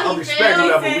You see how a he respect fell?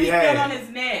 level He said we he fell on had. his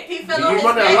neck. He fell You on his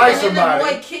run that back, like and then the somebody.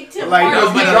 boy kicked him. Like, hard. you know,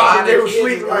 but we a dropped lot it, of they were kids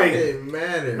sleep were like. It didn't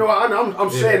matter. No, I'm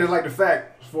Yeah. saying it's like the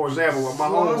fact, for example, with my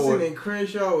Slauson homeboy. and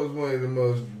Crenshaw was one of the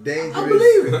most I dangerous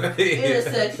believe it. Yeah.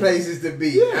 Intersection. places to be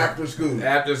Yeah. after school.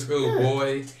 After school,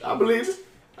 boy. I believe it.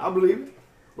 I believe it.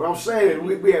 What I'm saying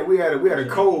is we had a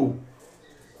code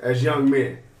as young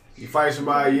men. You fight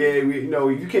somebody,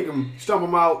 you kick them, stump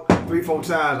them out 3-4 times.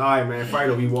 All right, man, fight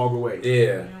them, you walk away.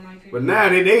 Yeah. But now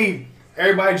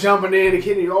everybody jumping in, the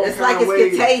kid, all It's kind like of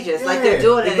ways. it's contagious. Like Yeah. they're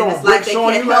doing They it, throwing and it's like they bricks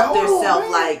on can't you, help like, hold on, themselves.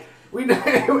 man. Like, We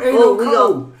ain't Oh, no we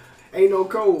code. Ain't no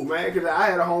code, man. Cause I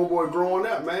had a homeboy growing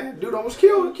up, man. Dude almost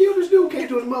killed this dude. Came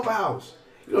to his mother house.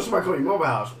 You know, somebody called your mother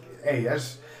house. Hey,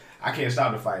 I can't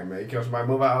stop the fight, man. You kill somebody's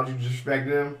mother house, you disrespect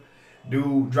them.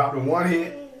 Dude dropped him one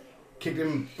hit, kicked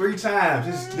him 3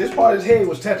 times. This part of his head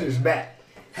was touching his back.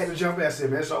 Had to jump in. I said,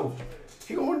 man, it's over.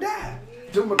 He gonna die.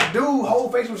 Dude, whole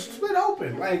face was split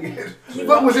open. Like,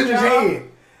 what was in his head?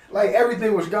 Like,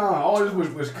 everything was gone. All this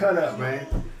was cut up, man.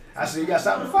 I said, you gotta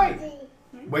stop the fight.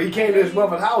 But he came to his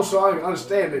mother's house, so I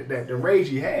understand that the rage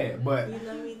he had. But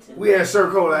we had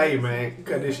circle like, hey, man,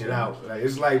 cut this shit out. Like,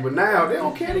 it's like, but now they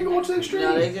don't care. They going to the extreme.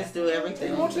 no, they just do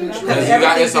everything. They going to the extreme.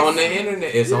 Because it's on the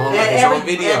internet. It's on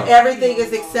video. And everything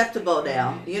is acceptable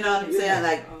now. You know what I'm saying?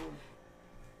 Like,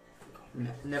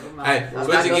 never mind. Hey, I'm not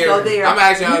switching gonna gears. go there. I'm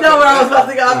actually. You know where I was about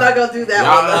to go. I'm not gonna do that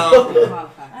one. Though.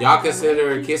 Y'all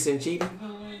consider kissing cheating?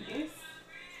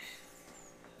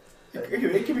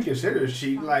 It can be considered as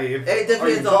cheating. Like, if, It depends are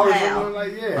you on talking to how. someone,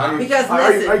 like, yeah. Because Are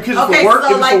listen, you kissing okay, for work? so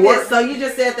Kissing like for work? this. So you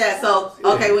just said that. So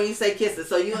okay, when you say kissing,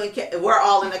 so you and Kay, we're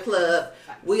all in the club.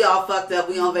 We all fucked up.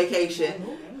 We on vacation.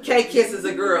 Kay kisses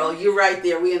a girl. You right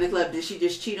there. We in the club. Did she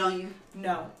just cheat on you?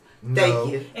 No.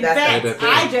 Thank you. In That's fact, the thing.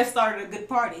 I just started a good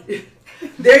party.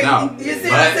 there. No. You see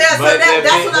But- what I'm saying? So but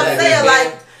that's what I'm saying.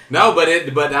 Like, No,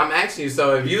 but I'm asking you.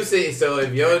 So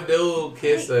if your dude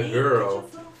kiss a girl,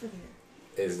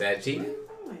 is that cheating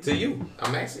to you?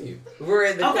 I'm asking you. we're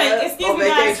in the Okay, club excuse on me,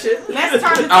 guys. vacation. Let's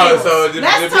turn the Oh, tables. so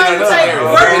Let's turn the depending tables.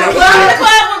 on We're in the I'm club. in the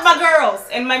club with my girls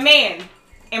and my man.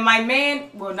 And my man,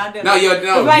 well, not that. No,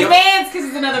 my your- man's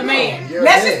kisses another man. your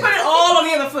Let's man. just put it all on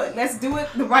the other foot. Let's do it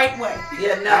the right way.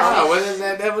 Yeah, No, no. what is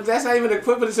that? That's not even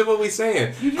equivalent to what we're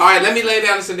saying. All right, let me lay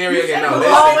down the scenario again. No, You said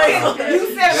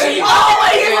Let she me-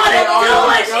 always Yeah, wanted to yeah, do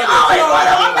yeah, it. She yeah, always yeah, wanted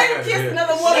yeah, to yeah, kiss yeah.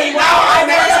 another woman. No, I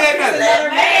never said nothing. Another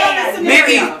man.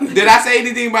 Nikki, did I say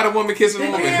anything about a woman kissing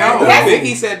a woman? No, Yes.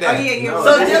 Vicky said that. Oh, yeah, yeah. No,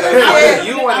 So Vicky Dylan said that. said-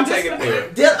 You want I'm to take just-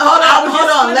 it there. Hold I on, was hold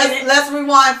just on. putting it- Let's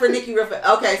rewind for Nikki real fast.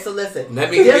 Okay, so listen.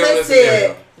 Let me give him Dylan the scenario.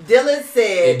 said Dylan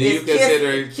said, do you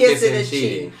consider kissing is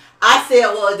cheating? I said,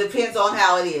 well, it depends on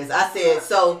how it is. I said,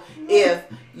 so if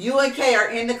you and Kay are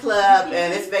in the club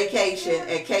and it's vacation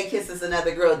and Kay kisses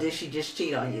another girl, did she just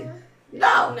cheat on you?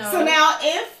 No. So now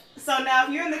if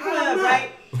you're in the club,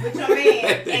 right, with your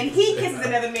man and he kisses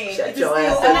another man, Shut it's your still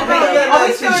ass another up. man. Are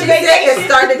we still She in said vacation? it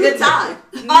started a good time.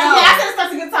 Oh, yeah, I said it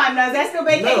starts a good time. Now, is that still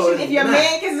vacation No, if your it's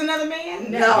man kisses another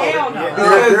man? No. Hell no.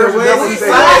 There's a way double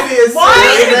society is Why?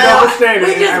 set up now. Double standard.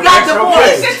 We just And got that's divorced.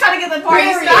 okay. He's just trying to get the party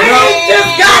We started.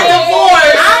 just got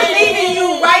divorced. I'm leaving you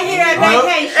right here at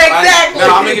vacation. Exactly. No,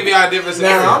 I'm gonna give y'all a different Now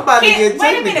I'm scenario. about to get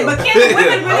Wait a minute, technical. but can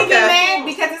women really Okay. get mad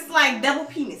because it's like double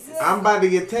penises? I'm about to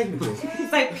get technical.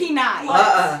 It's like P9.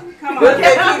 Come on. Look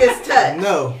at penis touch.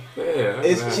 No, Yeah,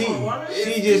 it's nah. cheating.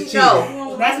 She just cheated.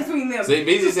 No. That's between them. See,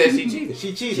 BZ said she cheated.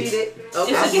 She cheated. Cheated. Is Okay.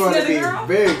 she I'm kissing going to another be girl?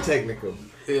 very technical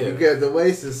Yeah. because the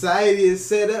way society is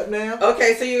set up now.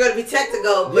 Okay, so you're gonna be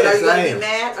technical, but Yes, are you gonna I be am.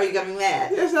 mad? Or are you gonna be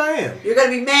mad? Yes, I am. You're gonna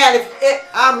be mad if it.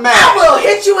 I'm mad. I will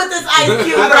hit you with this ice cube I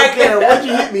don't right care there. what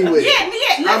you hit me with. Yeah,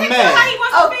 let I'm him mad. feel how he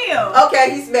wants to feel.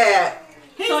 Okay, he's mad.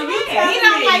 He's So you mad. telling He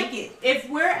don't me like it. if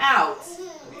we're out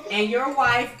and your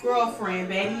wife, girlfriend,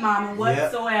 baby mama,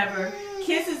 whatsoever,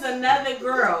 kisses another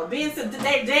girl, they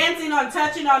dancing or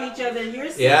touching on each other, and you're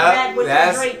sitting Yeah, back with your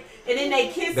that's- drink, and then they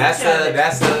kiss That each other.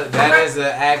 is an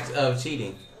act of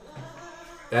cheating.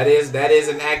 That is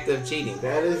an act of cheating.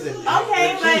 That isn't.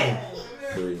 Okay, cheating.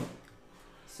 Three.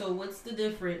 So what's the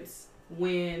difference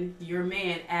when your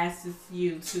man asks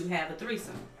you to have a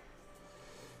threesome?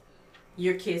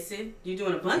 You're kissing. You're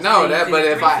doing a bunch No, of things. but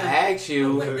in a if I threesome. ask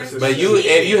you, That's but if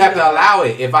cheating, you have to though. allow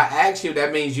it. If I ask you,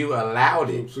 that means you allowed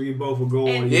it. So you both were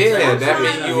going. And- Yeah, that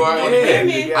means you are.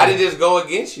 Women- I didn't just go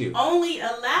against you. only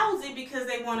allows it because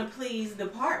they want to please the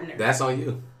partner. That's on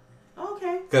you.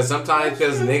 Okay. Cause sometimes,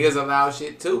 That's true. niggas allow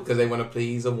shit too, cause they want to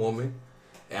please a woman.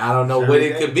 And I don't know what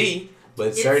it could be, but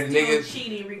It's certain still niggas.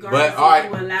 cheating regardless But if alright, you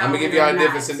allow I'm gonna give it y'all or a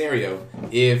different not. scenario.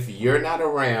 If you're not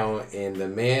around and the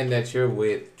man that you're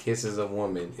with kisses a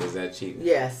woman, is that cheating?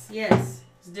 Yes, Yes,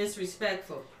 it's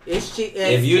disrespectful. it's cheating.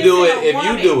 If you do it, kissing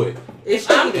a woman. It's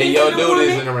I'm and cheating. your kissing a dude woman,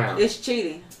 isn't around. It's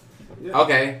cheating.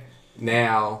 Okay,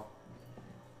 now,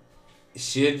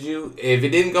 should you? If it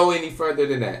didn't go any further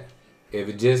than that, if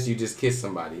it just you just kissed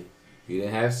somebody, you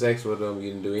didn't have sex with them, you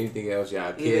didn't do anything else, y'all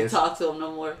You didn't kissed, talk to him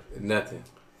no more. nothing.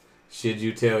 Should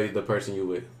you tell the person you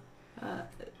with?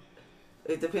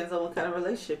 It depends on what kind of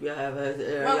relationship y'all have.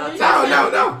 Well, Y'all we- talk-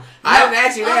 No. I didn't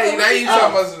ask you that. Uncle, You know, you what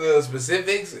talking about the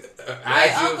specifics. I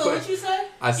Right, asked you a Uncle, what question. you say?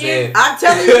 I said, I'm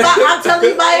telling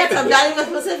you my answer. I'm not even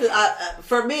specific.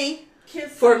 For me,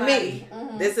 Kiss for somebody.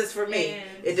 me, this is for me. And-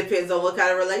 It depends on what kind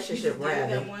of You relationship just we're did that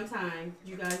having. one time.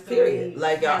 You guys don't Period.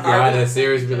 Like, y'all Y'all in a don't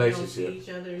serious see each other, relationship. don't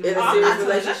see each other. In No, a I'm serious not telling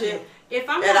relationship, nothing. If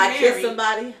I'm and not I married, kiss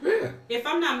somebody, yeah. if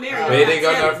I'm not married, But I'm it didn't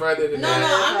go not no telling- further than No,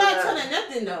 that. I'm not telling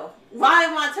nothing though. Why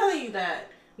am I telling you that?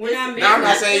 We're not married. No, I'm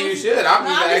not saying you should. I'm No,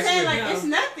 just I'm just asking. saying like No. it's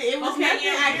nothing. It was Okay, nothing.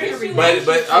 yeah, I we're kissed in you.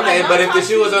 But if the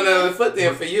shoe was on the other foot,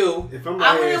 then for you, If I'm I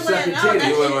out here wouldn't want to sucking know titties,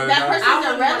 You wouldn't wanna that know. person's I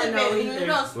wouldn't wanna know irrelevant. either. You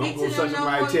don't speak I'm to gonna them suck no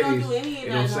somebody's more. You don't do titties any of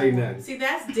and that. don't no say more. nothing. See,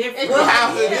 that's different. well,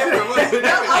 how's it different?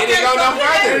 It didn't go no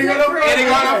further. It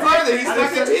didn't go no further. He's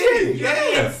stuck in titties.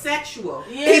 Yeah. It's sexual.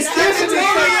 He's kissing his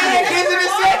titties. Kissing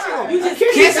is sexual. You just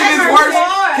Kissing is worse.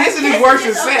 Kissing is worse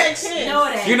than sex. No,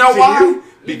 it ain't. You know why?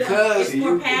 Because It's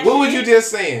more passionate. what was you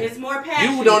just saying? It's more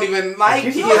passionate. You don't even like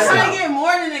You You were trying to kissing. get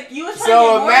more than you were trying So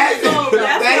to get imagine- more than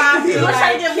that's Thank why you. you were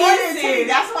trying to get more than Kissing. titties.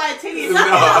 That's why titties. No.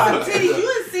 Talking about some titties. You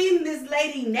had seen this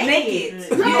lady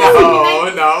naked.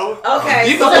 No. okay.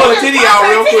 You so can pull a titty out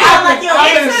real quick. I'm like, yo,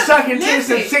 I've been listen, sucking tits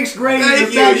listen. in 6th grade. Thank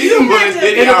in you. the You can pull a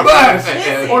titty in a out. bus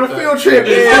Yeah. on a field trip.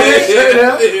 Yeah. And straight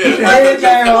up, Yeah. head Just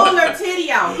down. pull her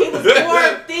titty out. It was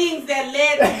more things that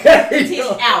led the titty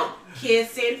out.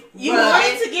 Kissing. You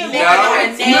wanted to get more No.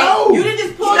 than her neck. No. You didn't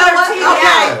just pull You know her what? titty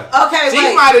out. Okay, She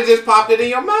wait. might have just popped it in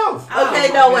your mouth. Okay,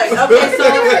 no, wait. Okay,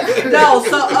 so no,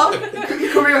 so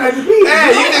Come here, had to be.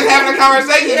 Hey, you just having a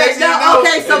conversation. Yeah, Next thing you no, know,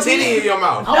 okay, so a titty in your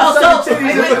mouth. I was No, sucking so-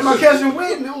 titties at my cousin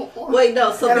wedding. wait,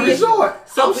 no. So At a being, resort.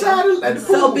 so Outside at the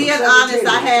so pool, being sucking honest,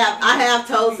 titties. I have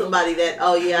told somebody that,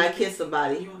 oh yeah, I kissed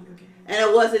somebody, and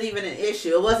it wasn't even an issue.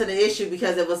 It wasn't an issue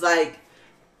because it was like,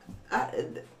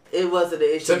 it wasn't an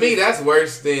issue. To me, that's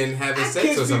worse than having I sex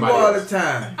kiss with people somebody all the else.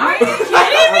 time. Are you kidding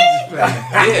I'm me? just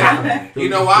playing. Yeah. You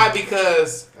know why?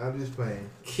 Because I'm just playing.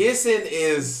 kissing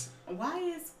is Why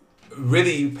is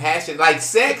really passionate. Like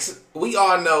sex, we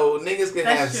all know niggas can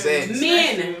have sex.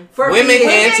 Men. For Women me,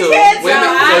 can too. can Women, too.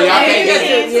 so y'all I can't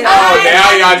can just. too. Oh,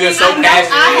 now y'all just so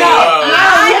passionate. I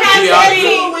Yeah. have to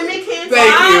be. Women can.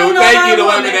 Thank I you, don't know thank my you, the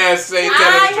woman. women that say I tell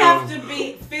the have truth. to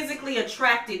be physically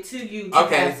attracted to you to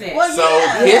Okay. have sex. Well, So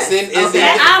yeah. kissing is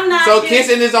Okay. I'm not so just-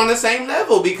 kissing is on the same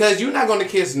level because you're not gonna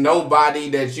kiss nobody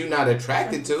that you're not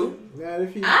attracted to. Not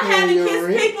if you I haven't your kissed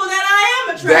rent. people that I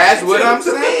am attracted That's to. what I'm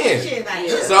saying. Shit, like,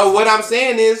 Yeah. So what I'm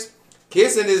saying is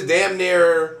kissing is damn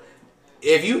near.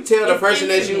 If you tell the It's person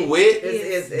that you intimate. with,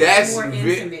 It's that's more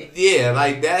intimate. yeah,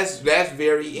 like that's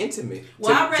very intimate.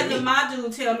 Well, to- I'd to rather me. my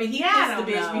dude tell me he Yeah, I kissed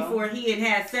the don't bitch know. before he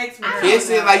had sex with her.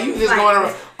 Kissing like you just Like, going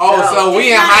around. Oh, no, so we it's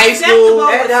in not high school.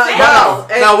 acceptable.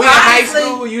 No, we in high honestly,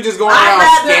 school. You just going around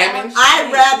scamming.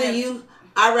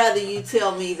 I'd rather you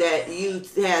tell me that you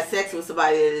had sex with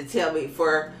somebody than to tell me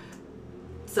for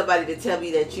somebody to tell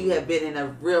me that you have been in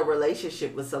a real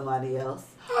relationship with somebody else.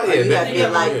 Oh Or yeah, you have that,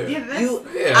 been like yeah. you.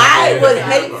 Yeah, I yeah, would yeah.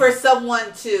 hate for someone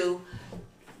to.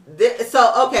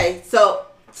 So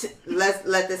let's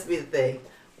let this be the thing.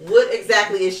 What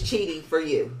exactly is cheating for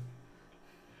you?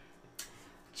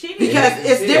 Cheating. Because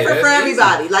it's Yeah, different for that's easy.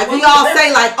 everybody. Like we all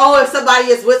say, like, oh, if somebody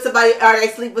is with somebody or they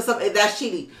sleep with somebody, that's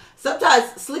cheating.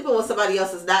 Sometimes sleeping with somebody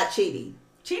else is not cheating.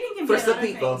 Cheating can For be a some lot of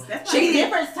people. things. That's Cheating- like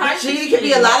different types of Cheating can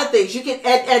be a cheating. lot of things. You can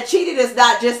and cheating is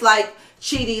not just like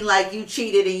cheating, like you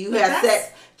cheated and you But had that's-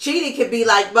 sex. Cheating can be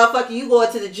like, motherfucker, you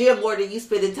going to the gym more than you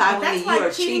spending time But with that's me. You why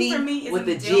are cheating for me cheating is with a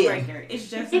the deal gym. breaker. It's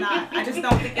just not. I just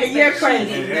don't think it's You're like crazy.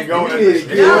 cheating. And go You need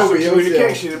to get over yourself.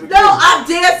 communication. No, I'm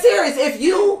dead serious.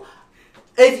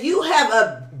 If you have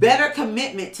a better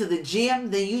commitment to the gym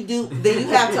than you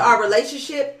have to our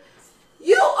relationship,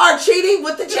 you are cheating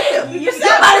with the gym. You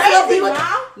might as well be crazy, with-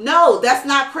 Mom. No, that's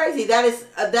not crazy. That is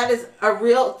a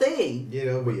real thing. Get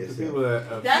over The yourself. people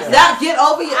that That's- Now get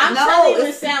over your I'm no. telling you, it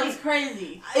it's- sounds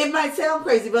crazy. It might sound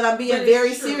crazy, but I'm being But it's very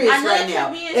true. serious I know right that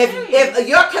now. you're being If serious.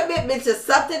 your commitment to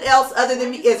something else other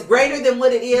than me is greater than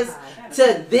what it is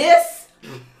to this,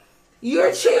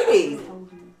 you're cheating.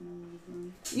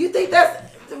 You think that's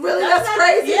not-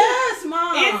 crazy? Yes,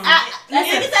 Mom.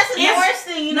 That's the worst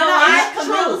thing. You know, No, I it's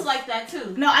Camille's true. like that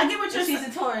too. No, I get what you're She's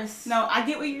saying. a Taurus. No, I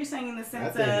get what you're saying in the I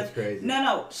sense think of it's crazy.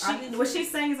 no. I think What she's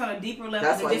saying is on a deeper level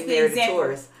That's than why just you the married a example.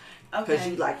 Taurus. Because Okay,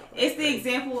 you like it's the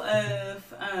example of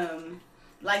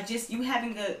like just you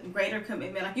having a greater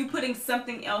commitment, like you putting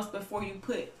something else before you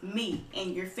put me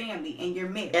and your family and your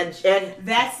marriage. and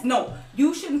That's no,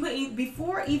 you shouldn't put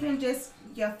before even just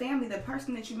your family, the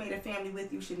person that you made a family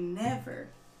with. You should never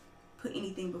put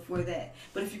anything before that.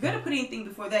 But if you're gonna put anything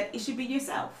before that, it should be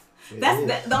yourself.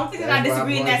 That's the only thing that I That's why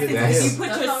disagree in I'm that going sense. to Is you put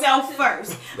That's yourself what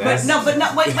first. That's- But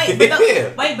no, wait,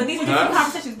 Yeah. but these are different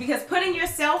conversations because putting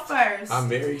yourself first I'm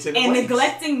married to the and weights.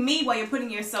 neglecting me while you're putting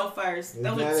yourself first. It's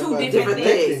Those not are two about different different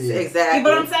things. things. Yeah. Exactly. But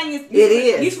what I'm saying is, It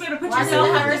is. you should be able to put Why yourself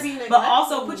should I first, be but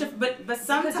also neglectful? put your but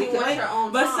sometimes Because you want your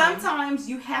own but time. sometimes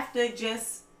you have to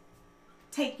just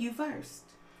take you first.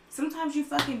 Sometimes you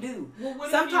fucking do. Well, what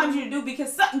if Sometimes you do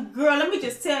because girl, let me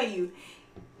just tell you,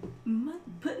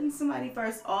 putting somebody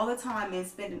first all the time and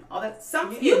spending all that.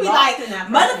 You be like,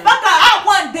 motherfucker, I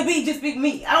want to be just be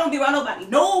me. I don't want to be around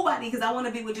nobody, because I want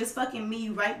to be with just fucking me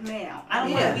right now. I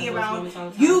don't want to be around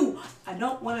you. I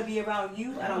don't want to be around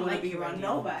you. I don't want to be around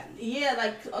nobody. Yeah,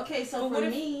 like okay, so But what for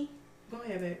if- me, Go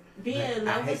ahead, babe. being in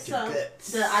I love with hate your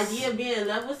guts. the idea of being in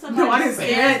love with somebody No, I didn't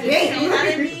say scares that. the shit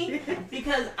out of me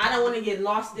because I don't want to get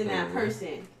lost in that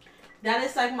person. That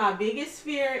is like my biggest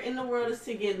fear in the world, is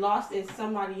to get lost in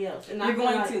somebody else. And I You're feel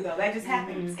going like, to though. That just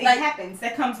happens. It Like- happens.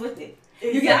 That comes with it.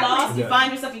 Exactly. You get lost. You Yeah.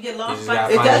 find yourself. You get lost. You just find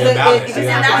gotta yourself. find your balance. It You And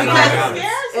gotta that's find your what balance.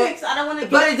 scares me, 'cause I don't want to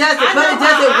get. But it doesn't. I But know it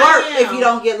doesn't how I work if am. you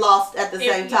don't get lost at the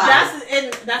same time.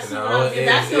 That's No, what I'm. it-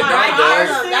 That's it my does.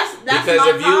 problem. That's Because my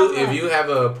if problem. you have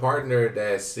a partner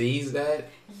that sees that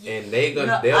and they'll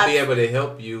No, be I- able to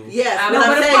help you. Yes, I but know, I'm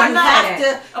but if saying I'm you not have at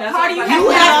to. A part of you You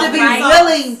have to be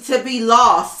willing to be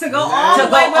lost. to go all To the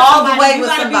go way with all the somebody. way You with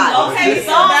gotta somebody. Be lost. Okay, Okay, so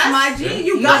so that's- my G.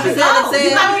 You You got to understand what I'm go. saying?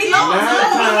 You gotta be lost. 9 No,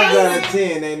 times you out can't- of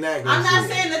 10, they not gonna I'm not see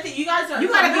saying it. that you guys are. You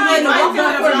gotta be for willing to me, walk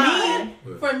the for line.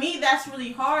 me, for me, that's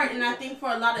really hard, and I think for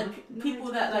a lot of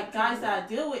people that like guys that I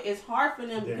deal with, it's hard for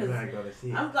them They're because not gonna see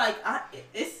it. I'm like,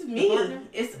 it's me.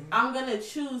 I'm gonna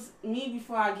choose me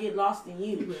before I get lost in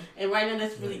you. And right now,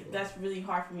 that's really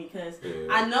hard for me because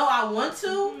I know I want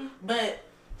to, but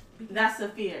that's a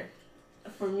fear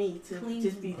for me to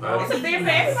just be Right. lost. It's a fear for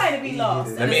everybody to be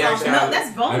lost. Let me And ask it's y'all. no, that's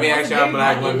vulnerable. Let me ask It's a y'all very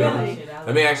black vulnerable women. feeling.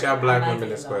 Let me ask y'all black women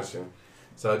this question.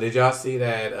 So did y'all see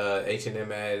that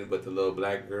H&M ad with the little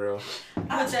black girl? Okay,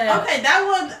 that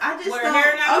one I just Where her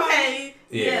hair not don't. Okay,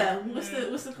 Yeah. yeah. What's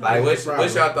the Like, what's problem?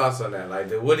 y'all thoughts on that?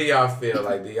 Like, what do y'all feel?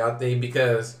 Like, do y'all think,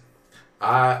 because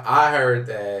I heard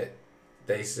that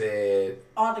they said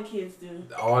all the kids do?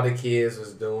 all the kids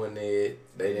was doing it.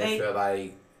 They didn't They- feel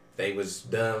like they was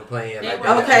done playing. Like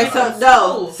okay, so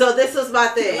no. So this is my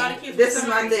thing. This is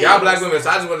my thing. Y'all black women, so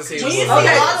I just want to see. Okay,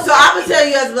 so I'm gonna tell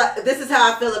you as black, this is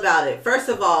how I feel about it. First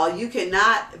of all, you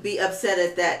cannot be upset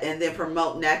at that and then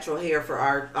promote natural hair for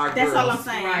our girls. That's all I'm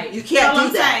saying. Right. You can't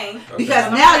do that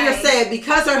because now you're saying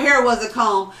because her hair wasn't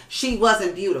combed, she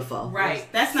wasn't beautiful. Right.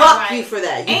 That's not Fuck you for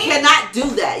that. You cannot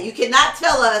do that. You cannot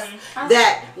tell us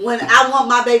that when I want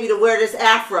my baby to wear this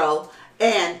afro.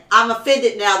 And I'm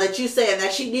offended now that you saying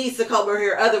that she needs to comb her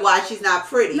hair, otherwise she's not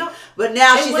pretty. No, but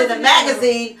now she's in a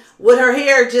magazine with her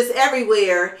hair just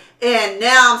everywhere, and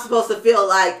now I'm supposed to feel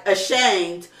like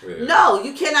ashamed. Yeah. No,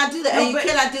 you cannot do that, and you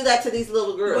cannot do that to these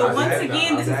little girls. But once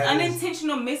again, this is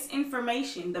unintentional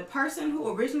misinformation. The person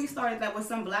who originally started that was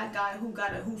some black guy who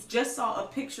just saw a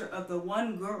picture of the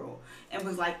one girl and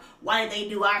was like, "Why did they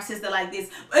do our sister like this?"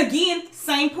 Again,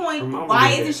 same point. Why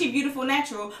isn't she beautiful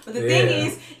natural? But the thing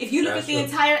is, if you look at the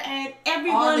entire ad,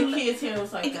 everyone, all the kids here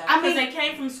was like that. I mean, they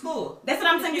came from school. That's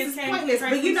what I'm saying. This is pointless.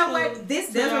 But you know what?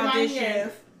 This does remind me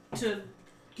of to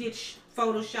get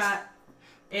Photoshop.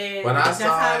 And when I that's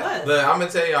saw how it, it was. look, I'm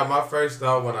gonna tell y'all my first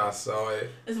thought when I saw it.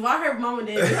 It's why her mama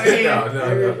did. No.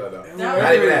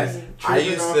 Not even that. I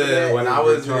used to when I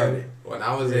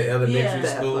was in elementary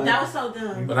school. That was so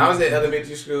dumb. When I was in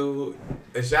elementary school,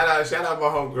 and shout out my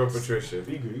homegirl Patricia.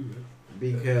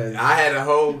 Because I had a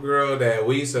homegirl that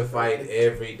we used to fight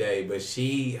every day, but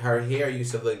her hair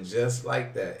used to look just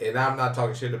like that. And I'm not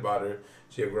talking shit about her.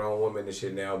 She a grown woman and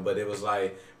shit now, but it was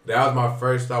like that was my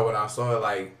first thought when I saw it.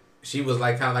 Like she was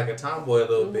like kind of like a tomboy a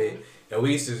little bit, and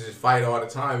we used to just fight all the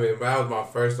time. And that was my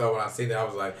first thought when I seen that. I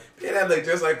was like, yeah, that looked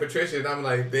just like Patricia. And I'm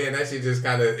like, damn, that shit just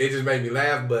it just made me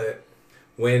laugh. But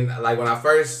when I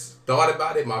first thought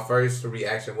about it, my first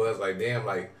reaction was like, damn,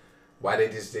 like why they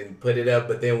just didn't put it up.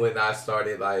 But then when I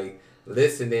started like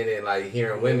listening and like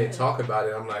hearing women talk about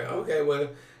it, I'm like, okay, well,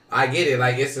 I get it.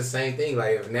 Like it's the same thing.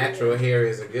 Like if natural hair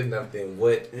isn't good enough, then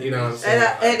what? You know what I'm saying?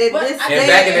 And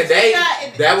back in the day,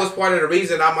 that was part of the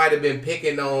reason I might have been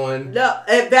picking on. No,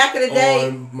 and back in the day,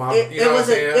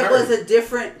 it was a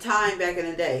different time back in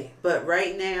the day. But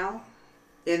right now,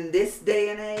 in this day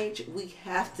and age, we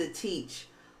have to teach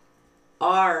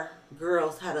our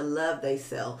girls how to love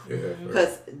themselves.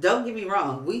 Because don't get me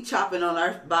wrong, we chopping on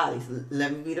our bodies.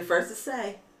 Let me be the first to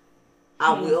say,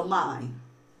 I will mine.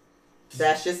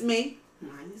 That's just me.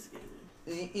 Mine is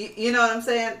good. You know what I'm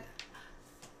saying?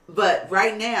 But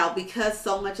right now, because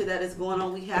so much of that is going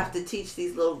on, we have to teach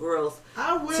these little girls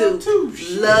to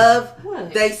love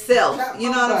themselves. You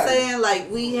know what I'm saying?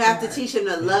 Like we have to teach them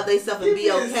to love themselves and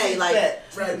be okay. Like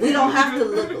we don't have to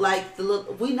look like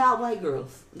we not white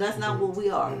girls. That's not what we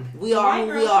are. We are who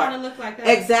we are. Trying to look like us.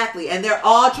 Exactly, and they're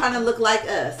all trying to look like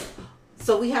us.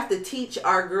 So we have to teach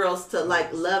our girls to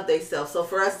like love themselves. So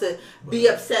for us to be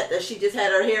upset that she just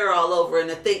had her hair all over and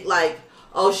to think like,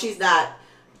 oh, she's not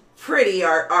pretty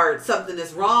or something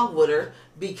is wrong with her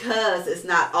because it's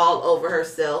not all over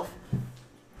herself.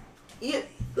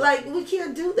 Like we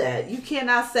can't do that. You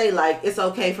cannot say like it's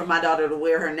okay for my daughter to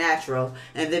wear her natural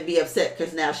and then be upset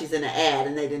because now she's in an ad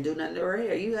and they didn't do nothing to her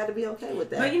hair. You got to be okay with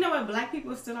that. But you know what? Black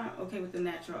people still aren't okay with the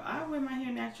natural. I wear my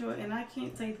hair natural and I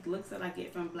can't take the looks that I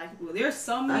get from black people. There's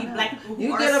so many black people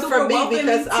who are super from me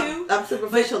because I'm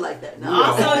superficial like that. No.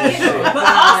 But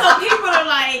also people are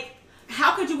like,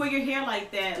 how could you wear your hair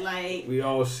like that? Like we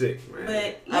all sick, man.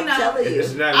 But I'm telling you,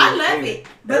 I love it.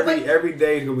 But every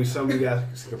day is gonna be something you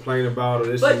guys complain about or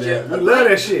this and that. We love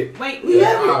that shit. Wait,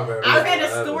 I read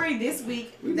a story this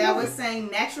week that was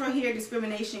saying natural hair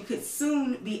discrimination could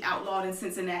soon be outlawed in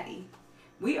Cincinnati.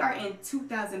 We are in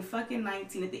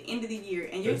 2019 at the end of the year,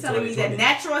 and you're telling me that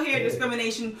natural hair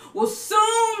discrimination will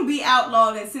soon be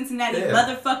outlawed in Cincinnati,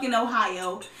 motherfucking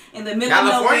Ohio, in the middle of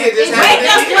nowhere. Just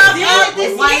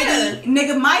whitey,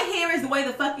 nigga, my hair is the way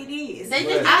the fuck it is. I'm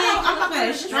not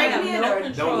gonna straighten it or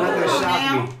don't let that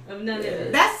shock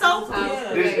me. That's so cool.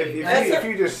 If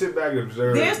you just sit back and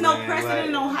observe, there's no precedent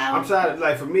in Ohio. I'm sorry,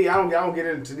 like for me, I don't get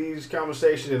into these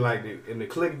conversations in the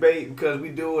clickbait because we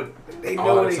do it. They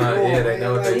know what they doing. Yeah, they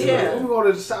know what they doing. We're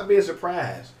gonna stop being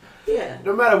surprised. Yeah.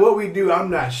 No matter what we do, I'm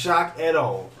not shocked at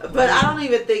all. But I don't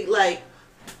even think like.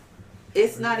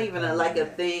 It's not even a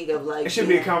thing of like. It should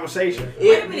be a conversation.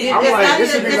 It's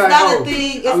not a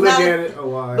thing.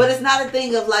 But it's not a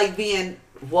thing of like being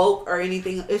woke or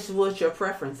anything. It's what your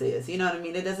preference is. You know what I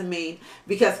mean? It doesn't mean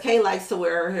because Kay likes to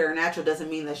wear her hair natural doesn't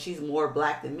mean that she's more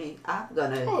black than me. I'm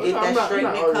gonna get that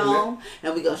straightening comb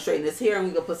and we're gonna straighten this hair and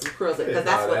we're gonna put some curls in because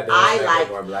that's what I like.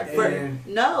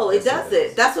 No, it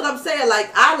doesn't. That's what I'm saying.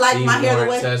 Like I like my hair the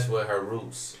way. She's more in touch with her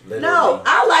roots. Literally. No,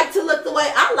 I like to look the way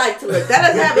I like to look. That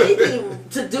doesn't have anything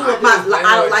to do with my.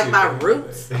 I don't like my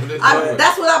roots.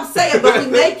 That's what I'm saying. But we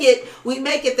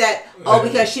make it that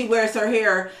because she wears her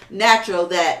hair natural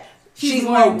that she's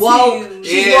more woke.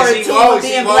 She's more in tune with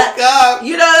being black. Up.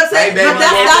 You know what I'm saying? Hey, baby, but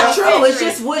that's not true. It's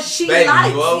just what she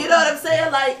likes. You know what I'm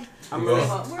saying? Like I'm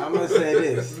gonna say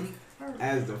this.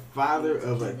 As the father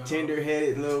of a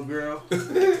tender-headed little girl,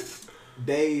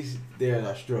 days there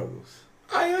are struggles.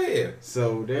 Oh yeah.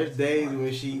 So there's days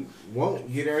when she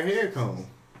won't get her hair combed.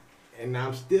 And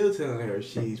I'm still telling her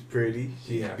she's pretty,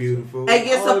 she's beautiful. And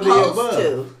you're supposed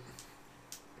to.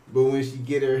 But when she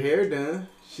get her hair done,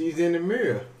 she's in the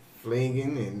mirror,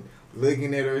 flinging and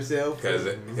looking at herself. Because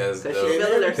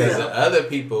the other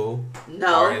people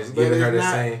are giving her the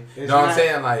same. You know what I'm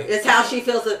saying? Like it's how she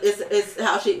feels. It's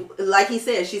how she, like he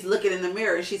said, she's looking in the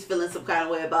mirror and she's feeling some kind of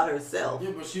way about herself.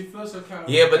 Yeah, but she feels some kind of.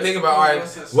 Yeah, but think about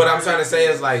what I'm trying to say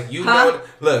is like you know.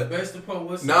 Look, based upon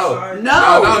what no,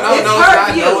 it's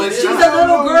her view. She's a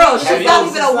little girl. She's not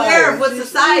even aware of what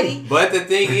society. But the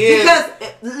thing is, because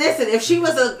listen, if she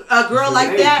was a girl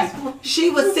like that, she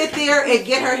would sit there and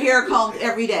get her hair combed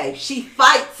every day. She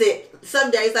fights it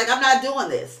some days. Like I'm not doing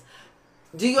this.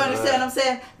 Do you understand what I'm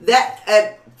saying?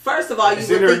 That first of all, you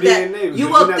would think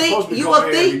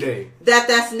that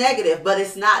that's negative, but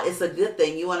it's not. It's a good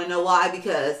thing. You want to know why?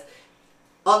 Because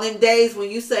on them days when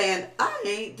you saying I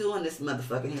ain't doing this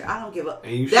motherfucking hair, I don't give up.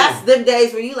 That's them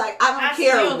days where you like I don't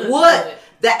care what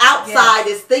the outside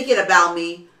is thinking about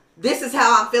me. This is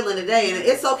how I'm feeling today, and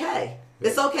it's okay.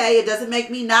 It's okay. It doesn't make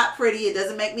me not pretty. It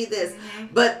doesn't make me this,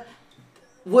 but.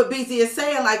 What BZ is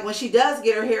saying, like when she does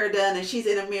get her hair done and she's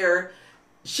in a mirror,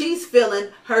 she's feeling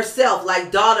herself,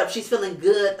 like dolled up. She's feeling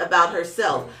good about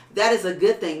herself. That is a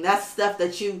good thing. That's stuff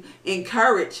that you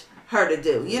encourage her to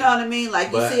do. You know what I mean?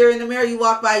 Like you see her in the mirror, you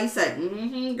walk by, you say,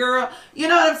 girl. You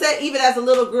know what I'm saying? Even as a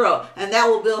little girl. And that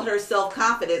will build her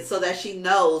self-confidence so that she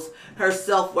knows her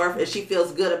self-worth and she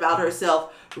feels good about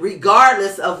herself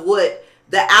regardless of what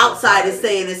the outside is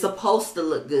saying is supposed to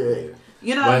look good. Yeah.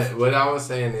 You know what I was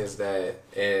saying is that,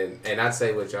 and I'd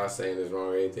say what y'all saying is wrong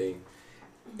or anything.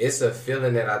 It's a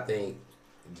feeling that I think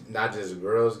not just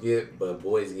girls get, but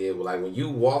boys get. Like when you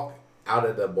walk out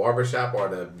of the barbershop or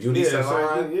the beauty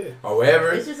salon or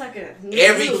wherever, it's just like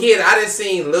every kid I done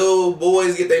seen little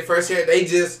boys get their first hair.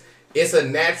 It's a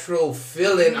natural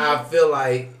feeling. I feel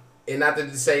like. And not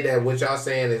to say that what y'all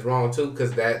saying is wrong too,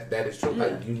 because that is true. Yeah.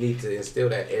 Like you need to instill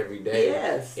that every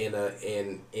day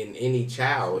in any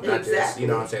child, not just you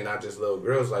know what I'm saying, not just little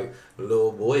girls. Like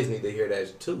little boys need to hear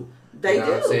that too. They you know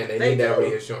do. What I'm saying? They need that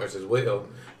reassurance as well.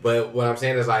 But what I'm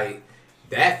saying is like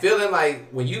that feeling like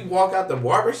when you walk out the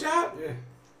barbershop. Yeah.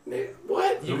 Nigga,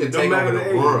 what? You can take over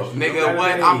the world. Nigga,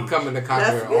 what? I'm coming to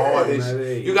conquer all this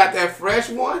shit. You got that fresh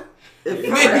one? I'm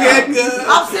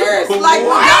serious. Like,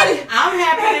 what? I'm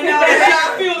happy to know that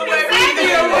y'all feel the way we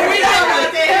feel when we talk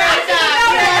about that haircut.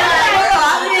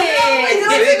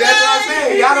 That's what I'm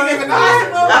saying. Y'all don't even know.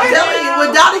 I'm telling you,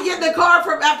 when Donnie get in the car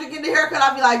after getting the haircut,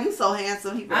 I'll be like, you so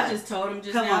handsome. I just told him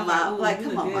just come now. On, Mom. Like,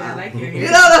 come on, Mom. I like your hair.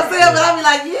 You know what I'm saying? But I'll be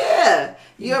like, yeah,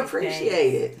 you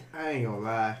appreciate it. I ain't gonna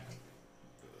lie.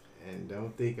 And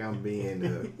don't think I'm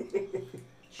being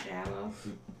shallow.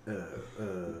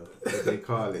 What they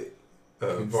call it.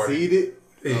 Conceited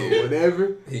or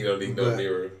whatever. He don't need no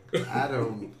mirror. I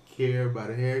don't care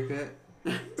about a haircut.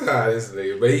 This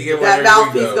nigga, but he get that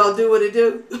mouthpiece gonna do what it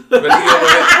do. But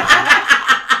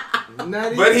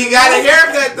he got a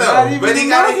haircut though. But he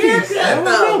got a haircut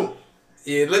though.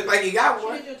 Yeah, it looked like he got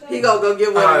one. He gonna go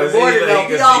get one in the morning though.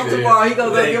 He off tomorrow. He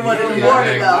gonna go get one in the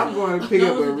morning though. I'm going to pick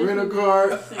up a rental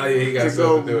car. Oh yeah, he got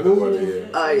something to do with the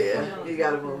morning. Oh yeah, you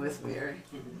gotta move Miss Mary.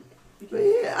 But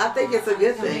yeah, I think it's a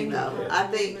good thing though. I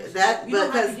think that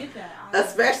because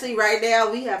especially right now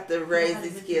we have to raise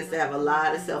these kids to have a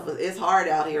lot of it's hard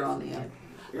out here on them.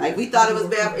 Like we thought it was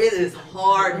bad, it is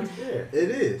hard. It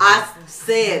is. I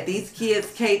said these kids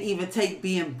can't even take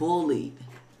being bullied.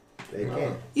 They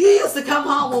can't. You used to come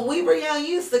home when we were young.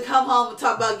 You used to come home and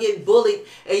talk about getting bullied,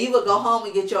 and you would go home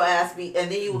and get your ass beat,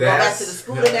 and then you would go back to the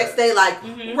school the next day like,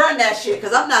 run that shit,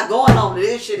 because I'm not going home to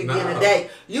this shit again today.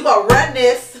 You gonna run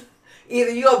this.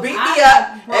 Either you gonna beat me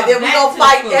up, and then we gonna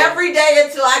fight every day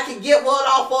until I can get one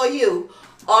off on you,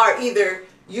 or either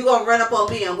you gonna run up on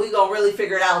me and we gonna really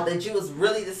figure it out that you was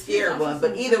really the scared one.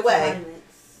 But either way,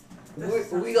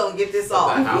 We gonna get this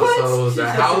off. The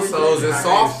households is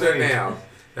softer now.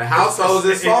 The households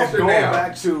is softer going now.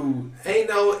 Back to ain't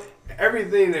no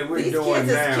everything that we're These doing kids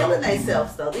is now. killing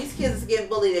themselves though. These kids is getting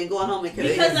bullied and going home and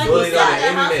killing Because like bullied you on said, the the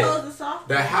internet. households are soft.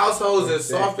 The households is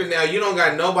softer now. You don't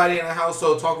got nobody in the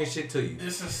household talking shit to you.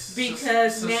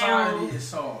 Because society now is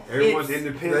soft. Everyone's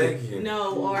independent. Thank you.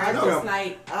 no, or I it's come- just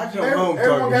like I come home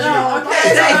talking shit. No,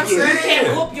 okay, thank you. you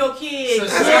can't whoop your kid. You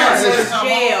Society can't go as a to whole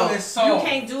jail. is You soft.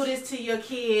 can't do this to your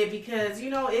kid because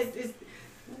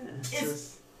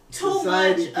it's too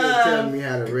Society much. can't tell me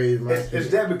how to raise my Is kids.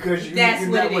 that because you? That's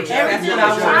you're what not it with is. your- Everything you're Everything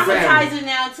not I'm with your family. traumatizing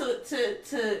now to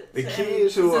The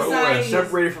kids who are society is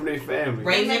separated from their family,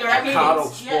 raising our kids.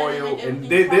 coddled, spoiled, and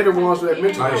they're the ones with that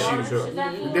mental Yeah. issues.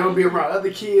 They don't be around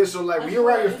other kids, so like when you're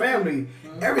around your family,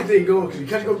 everything goes.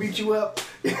 Because gonna beat you up,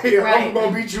 your Right. uncle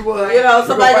gonna beat you up. You know,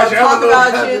 somebody fight gonna your talk other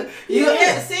about cousin. you.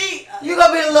 See, You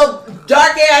gonna be a little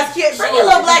dark ass kid. Bring your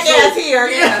little black ass here.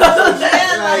 Yeah.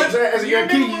 Like, as a young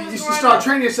kid, you start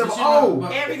training yourself. Oh,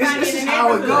 this is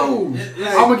how it goes.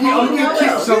 I'm gonna get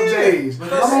kicked some days. I'm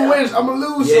gonna win. I'm gonna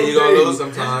lose. Yeah, some you gonna days. lose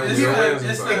sometimes. It's You that- gonna win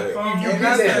it's sometimes. that phone. You It's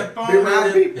get that that. phone They're around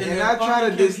and people. and And that I try to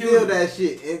fucking distill computer. that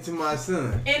shit into my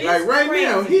son. It Like is right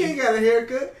now, crazy. he ain't got a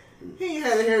haircut. He ain't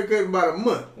had a haircut in about a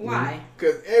month. Why?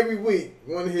 Cause every week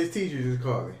one of his teachers is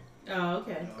calling. Oh,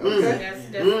 okay. Okay.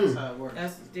 That's how it works.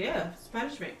 that's it's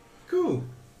punishment. Cool.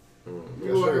 Yes,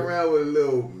 You walking sir. around with a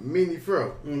little mini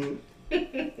fro. Mhm. I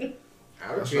don't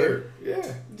Yes, care. sir. Yeah.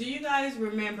 Do you guys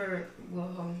remember?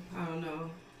 Well, I don't know.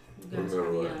 You guys Remember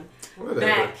are what? young. Whatever.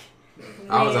 Back.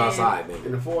 I was when- outside, In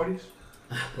nigga. the 40s.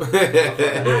 Well,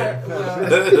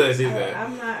 She said.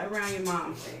 I'm not around your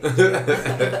mom's age.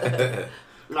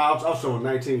 No, I was on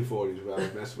 1940s.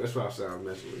 But that's what I sound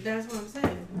messing with. That's what I'm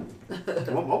saying.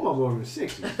 I'm almost born in the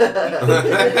 60s.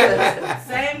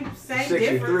 Same 63.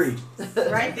 difference.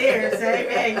 Right there, same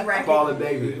age bracket. Paula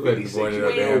Davis. You couldn't born it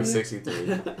up there in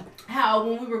 63. How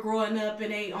when we were growing up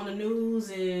and they on the news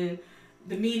and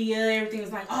the media, everything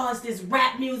was like, oh, it's this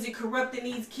rap music corrupting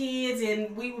these kids,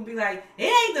 and we would be like, it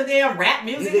ain't the damn rap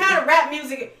music. How the rap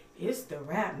music? It's the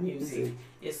rap music.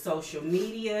 It's social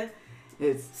media.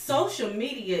 Social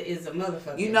media is a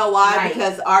motherfucker. You know why? Like,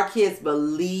 Because our kids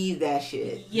believe that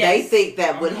shit. Yes. They think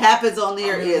that what happens on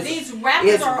there is these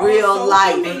rappers is are real on social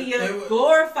life. media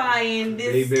glorifying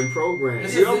this. They've been programmed.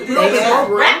 It's We all a- been they rap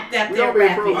programmed. that We all they're been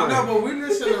rapping. I programmed. know, but we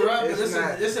listen to rap, but It's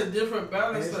it's a different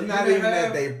balance. it's Like, not you even didn't that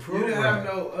have, they You didn't program. have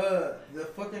no the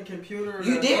fucking computer. or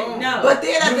You the didn't? phone. No. But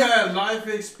then I You just had life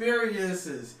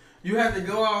experiences. You had to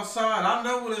go outside. I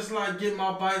know what it's like getting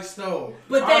my bike stolen.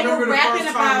 But I they were remember the rapping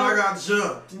first time about I got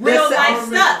jumped. real That's- life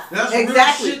stuff. That's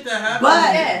Exactly. real shit that happened.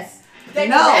 But- Yes. They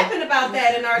No. were rapping about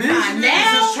that in our These time. niggas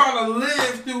Now, is trying to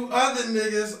live through other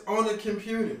niggas on the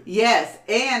computer. yes,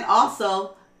 and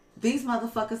also these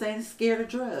motherfuckers ain't scared of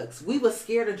drugs. We was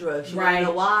scared of drugs. You Right. wanna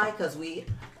know why? Because we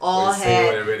all We seen what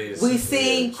had. it really is. We Yeah.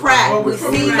 seen crack. Oh, We we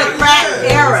seen the from crack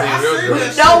crack. era. Yeah, we seen We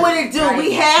that know shit. what it do. Right.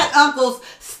 We had uncles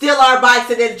steal our bikes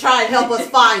and then try and help us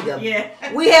find them. yeah.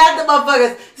 We had the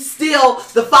motherfuckers steal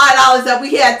the $5 that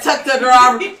we had tucked under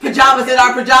our pajamas in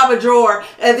our pajama drawer,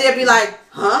 and then be like,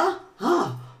 "Huh?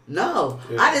 No."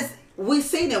 Yeah. We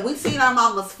seen it. We seen our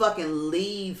mamas fucking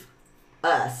leave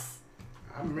us.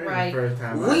 I remember Right. the first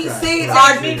time We I tried seen to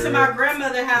our- Take me to my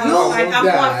grandmother's house. You like I'm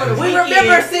die. going for the We weekend.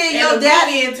 remember seeing your and the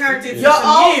daddy- weekend turned into Your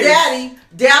some old years. daddy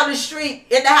down the street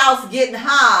in the house getting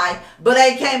high, but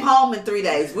ain't came home in 3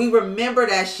 days. We remember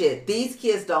that shit. These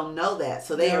kids don't know that,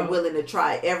 so they are No. willing to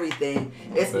try everything.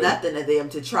 It's Right. nothing to them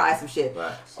to try some shit.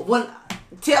 Facts.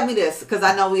 Tell me this, because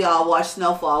I know we all watch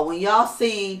Snowfall. When y'all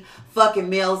seen fucking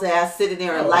Mills ass sitting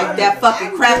there and like that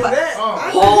fucking crap,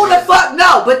 who the fuck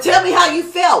no? But tell me how you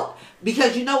felt,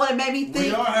 because you know what it made me We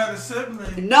think. all had a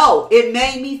sibling. No, it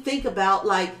made me think about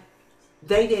like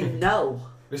they didn't know.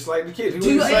 It's like the kids. They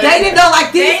didn't know,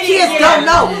 like these They kids didn't- don't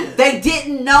know. yeah. They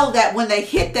didn't know that when they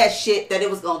hit that shit that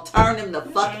it was gonna turn them the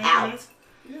fuck out.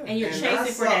 And you're And chasing I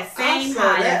for saw- that same I saw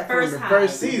high, that that from first the high.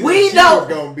 first season. We She know- was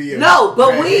gonna be a No,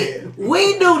 but redhead.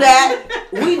 we knew that.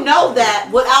 We know that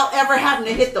without ever having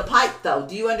to hit the pipe though.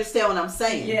 Do you understand what I'm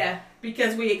saying? Yeah,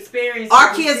 because we experienced.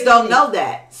 Our it, we kids seen don't it. know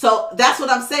that. So that's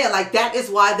what I'm saying. Like that is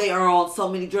why they are on so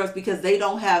many drugs, because they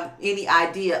don't have any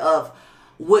idea of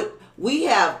what we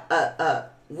have.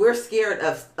 We're scared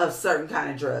of certain kind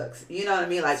of drugs. You know what I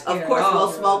mean? Like Scared of course of all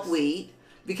we'll smoke drugs. weed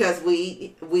because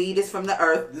weed is from the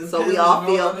earth, Them so we kids all know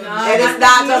feel. that. No, And it's not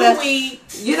not the gonna. new weed.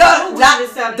 You know, New weed not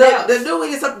is something else. the new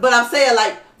weed is something. But I'm saying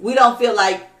like we don't feel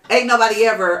like ain't nobody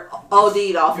ever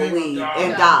OD'd off of Yeah, weed no.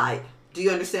 and No. died. Do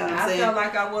you understand what I'm I saying? felt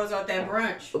like I was at that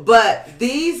brunch. But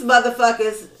these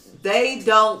motherfuckers they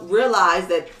don't realize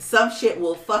that some shit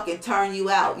will fucking turn you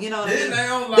out. You know what I mean?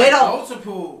 They don't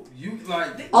multiple. You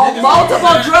like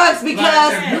multiple drugs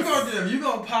because if you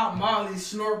gonna pop Molly,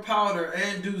 snort powder,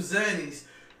 and do Xannies.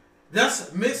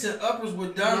 That's mixing uppers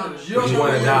with downers. You don't know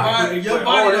your body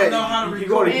don't know how to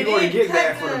record. You're going to get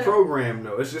that for the program,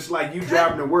 though. It's just like you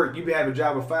driving to work. You been having a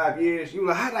job for 5 years. You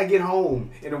like, how did I get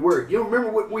home and to work? You don't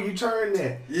remember where you turned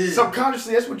that. Yeah.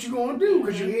 Subconsciously, that's what you're going to do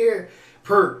because you hear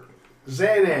perk,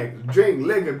 Xanax, drink,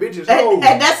 liquor, bitches, and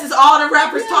that's just all the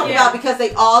rappers talk about because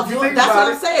they all do it. That's what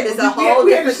I'm saying. It's a whole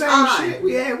different time. Shit.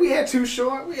 We had Too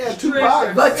Short. We had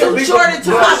Tupac. But Too Short and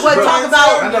Tupac would talk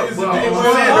about. Look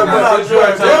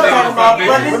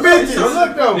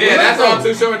though. Yeah, that's all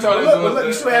Too Short talking about. Look,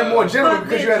 you still had more gentlemen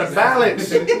because you had a balance.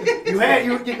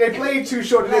 They played Too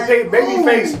Short and they played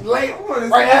Babyface late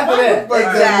right after that.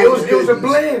 Exactly. It was a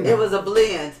blend. It was a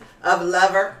blend of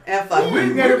Lover and Fuck.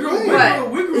 We grew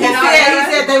he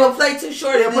said they would play Too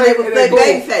Short and then they would play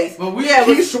Babyface. But we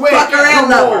Fucker and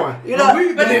Lover. You know,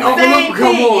 but it's the same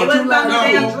thing. It wasn't about the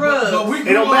damn drugs.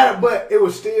 It don't matter, but it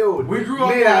was still. We grew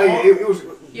up it was.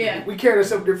 Yeah. We carried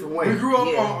ourselves a different way. We grew up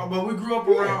on, we grew up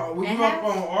around. We grew up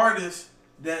on artists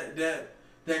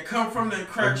that come from that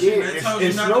crack shit. That told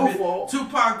you not to be.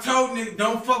 Tupac told niggas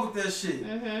don't fuck with that shit.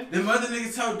 Them other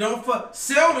niggas told don't fuck.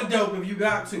 Sell the dope if you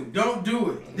got to. Don't do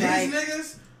it. These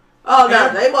niggas. Oh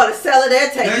no, they want to sell it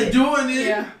and take it. They doing it.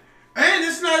 Yeah. And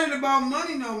it's not even about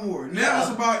money no more. Now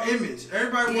it's about image.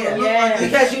 Everybody want to look like that.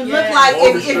 Because you look like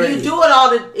if you do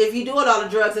it all the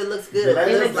drugs, it looks good.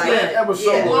 It looks like that was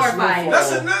so glorified.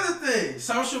 That's another thing.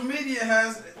 Social media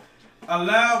has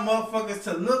allowed motherfuckers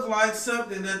to look like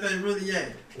something that they really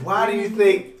ain't. Why do you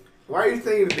think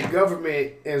that the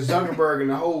government and Zuckerberg and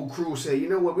the whole crew say, you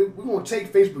know what, we're going to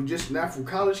take Facebook just not from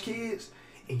college kids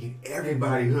and get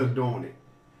everybody hooked on it?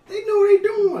 They know what they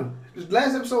doing. This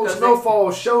last episode of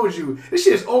Snowfall shows you this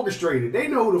shit is orchestrated. They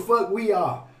know who the fuck we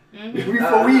are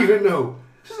before we even know.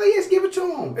 Just like, yes, give it to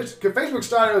them. Cause Facebook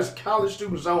started as college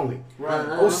students only.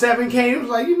 Right. 07 came, it was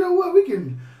like, you know what, we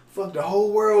can fuck the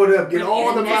whole world up, get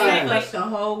all the minds. Like the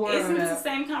whole world. Isn't this the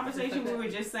same conversation we were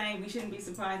just saying? We shouldn't be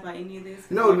surprised by any of this.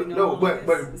 No, but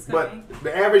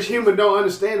the average human don't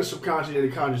understand the subconscious and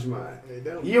the conscious mind. They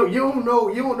don't. You don't know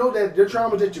that the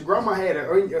traumas that your grandma had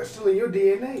are still in your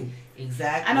DNA.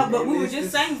 Exactly. I know, but you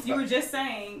were just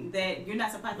saying that you're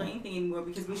not surprised by anything anymore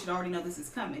because we should already know this is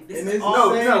coming. For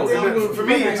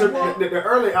me, the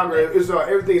early algorithm is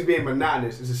everything's being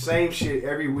monotonous. It's the same shit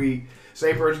every week.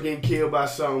 Same person getting killed by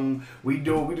something. We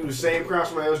do the same crime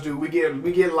somebody else do. We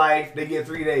get life. They get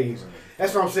 3 days.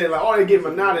 That's what I'm saying. Like all they get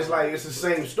monotonous. Like it's the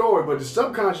same story, but the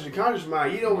subconscious and conscious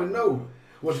mind, you don't even know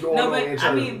what's going on.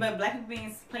 But black people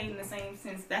being played in the same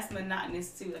sense, that's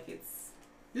monotonous too. Like it's.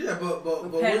 Yeah, but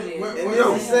it's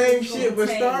the same shit with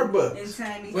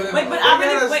Starbucks. But I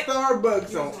really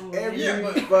Starbucks on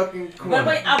every fucking corner.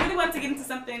 But I really want to get into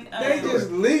something. They just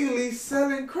legally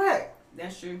selling crack.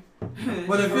 That's true.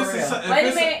 But if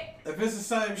it's the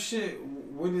same shit,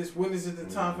 when is it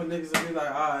the time for niggas to be like,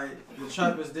 alright, the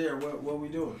trap is there, what we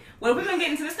doing? Well, if we're gonna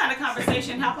get into this kind of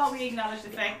conversation, how about we acknowledge the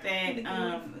fact that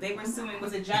they were suing,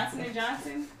 was it Johnson &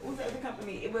 Johnson? What was the other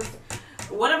company? It was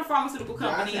whatever pharmaceutical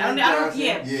company. Yeah.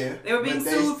 They were being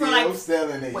sued for like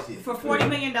for $40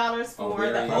 million for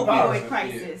the opioid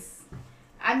crisis.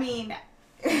 I mean,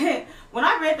 when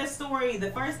I read the story,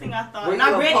 the first thing I thought,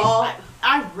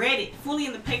 I read it fully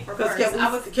in the paper first.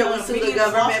 Can we sue the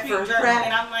government for crack?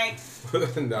 And I'm like, no. The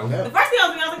first thing I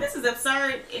was like, this is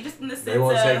absurd. It just in the sense they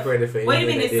won't take credit for wait a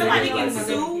minute, somebody gets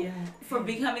sued for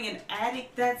becoming an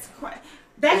addict. That's crazy.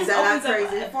 That just opens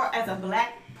up as a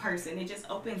black person. It just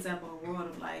opens up a world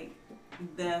of like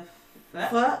the.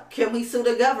 Fuck, can we sue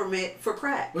the government for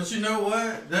crack? But you know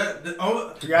what?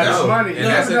 You got money.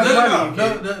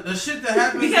 The shit that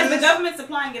happens because the government's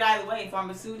supplying it either way,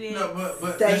 pharmaceutics. No,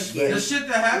 but the shit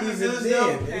that happens is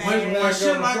when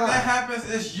shit like that happens,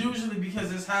 it's usually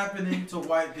because it's happening to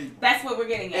white people. That's what we're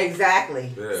getting at.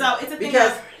 Exactly. Yeah. So it's a thing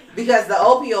because the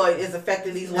opioid is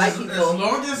affecting these white people.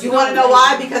 You want to know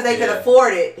why? Because they can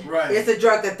afford it. Right. It's a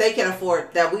drug that they can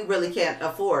afford that we really can't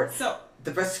afford. So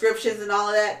the prescriptions and all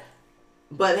of that.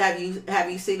 But have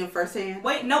you seen it firsthand?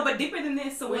 Wait, no, but deeper than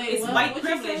this. So it's white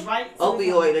privilege, right?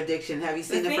 Opioid addiction. Have you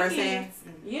seen it firsthand?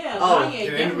 Yeah.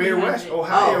 In the Midwest,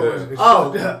 Ohio.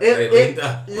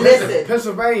 Listen,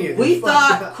 Pennsylvania. We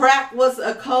thought crack was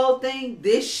a cold thing.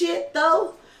 This shit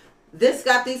though, this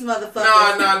got these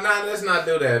motherfuckers. No, let's not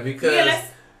do that because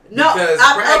No, because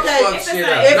crack okay. fucked shit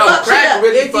up. It No, fucked crack shit up.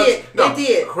 really It fucked. did. No, It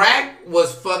did. Crack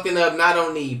was fucking up not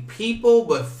only people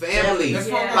but families.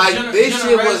 Yeah. Like this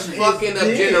shit was Generations. fucking up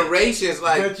generations.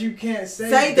 Like, but you can't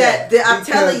say that. I'm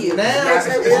telling you. Now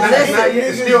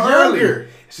It's still early.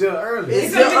 Still early.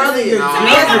 It's still early. To me,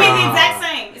 it's gonna be the exact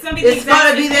same. It's gonna be the It's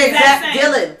gonna be the exact same.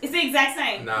 Dylan. It's the exact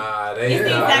same. nah, It's the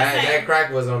exact same. that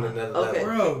crack was on another Okay.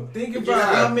 level. Bro, think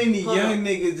about how many Hold young on.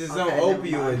 niggas is on Okay,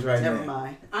 opioids right Never now.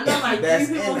 mind. I know like That's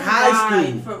 3 people in who high died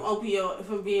school. from opioid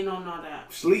from being on all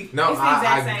that. Sleep. No, It's the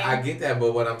exact same. I get that,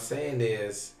 but what I'm saying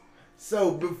is,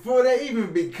 So before they even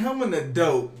become an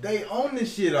adult, they own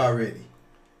this shit already.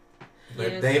 but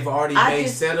Yes. they've already I made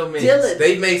just- settlements. Dylan.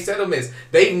 They've made settlements.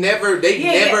 They've never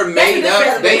Yeah, never that's made the up.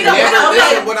 difference. They We don't- never. okay.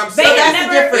 Listen, what I'm They saying. have That's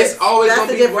the never- difference. It's always That's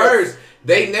gonna the be difference. worse.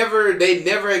 They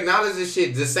never acknowledge this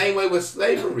shit. The same way with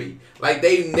slavery. Like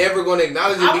they never gonna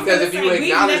acknowledge I it was because gonna if you say, we've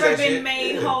acknowledge never that been shit,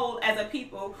 made yeah. whole as a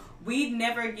people. We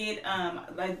never get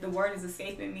like the word is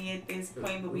escaping me at this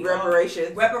point, but we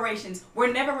Reparations. reparations.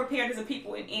 We're never repaired as a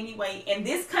people in any way. In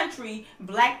this country,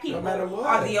 black people matter what.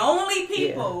 are the only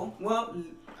people. Well,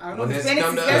 I don't know. When If it's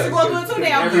come to Hispanics us, go through it too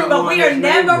now, everyone but we are has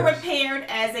never made us. repaired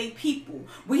as a people.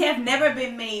 We have never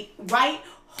been made right,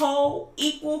 whole,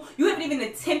 equal. You haven't even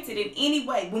attempted in any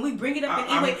way. When we bring it up in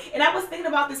any way, and I was thinking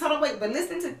about this. Hold on, wait. But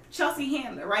listen to Chelsea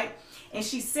Handler, right? And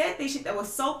she said this shit that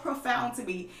was so profound to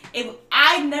me.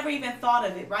 I never even thought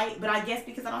of it, right? But I guess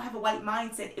because I don't have a white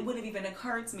mindset, it wouldn't have even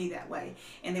occurred to me that way.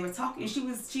 And they were talking. She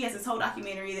has this whole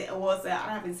documentary that was I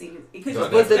haven't seen it because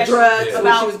With the drugs, Yeah.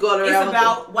 when she was going around. it's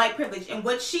about white privilege. And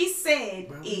what she said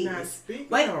But we're not is speaking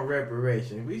wait. on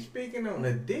reparations. We speaking on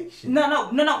addiction. No.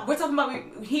 We're talking about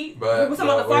But- we're talking about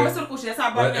the but pharmaceutical shit. That's how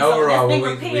I brought but it in. So overall, that's being when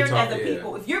we repaired talk- as a yeah.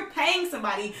 people. If you're paying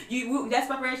somebody, that's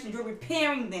reparations. You're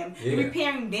repairing them. Yeah. You're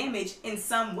repairing damage in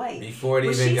some way. Before it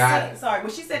What even she got said,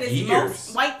 what she said is years.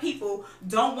 most white people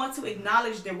don't want to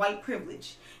acknowledge their white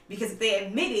privilege because if they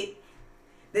admit it,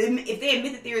 if they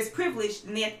admit that there is privilege,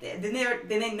 then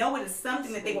they know it is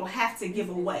something that they will have to give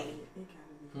away.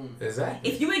 exactly.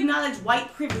 If you acknowledge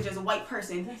white privilege as a white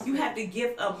person, you have to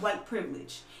give up white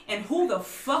privilege. And who the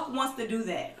fuck wants to do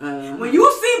that? When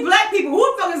you see black people,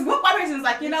 who the fuck is what white person is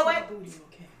like, you know what?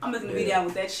 I'm not gonna be down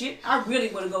with that shit. I really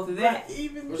want to go through that. But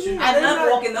even But then, I they love not-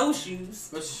 walking those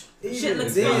shoes. Shit Even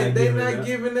looks then, fun. they're Giving not up.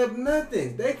 giving up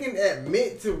nothing. They can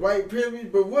admit to white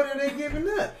privilege, but what are they giving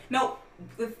up? No,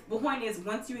 the point is,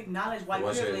 once you acknowledge white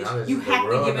Once you privilege, acknowledge you it, have the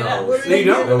to world give it knows. up. What are See, they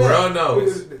no, giving The up? world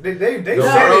knows. They The said world it. They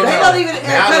knows. don't even Now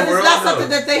because the it's world not something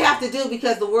knows. that they have to do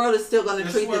because the world is still going to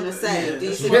It's treat them the what- same. yeah, Do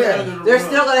you it's see what- that? They're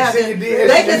still going to have See, to. it did.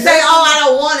 They can say, "Oh, I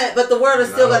don't want it," but the world is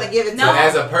still No. going to give it to No. them.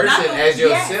 As a person, Not the- as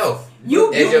yes. yourself.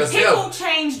 You as people yourself.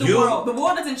 change the You- world. The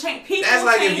world doesn't change. People That's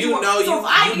like if change you the world. know So you- if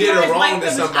I you did a acknowledge wrong white to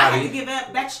privilege, I somebody. have to give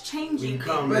up. That's changing.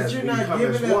 Become But as- you're become not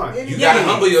as giving one. up anything. You gotta Yes.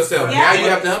 humble yourself. Yeah. Now you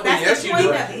have to humble. That's Yes, the you point do.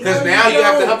 of it. Because No, now you you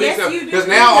have to don't. humble Yes, yourself. you do. Because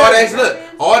now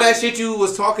all that shit you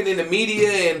was talking in the media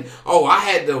and I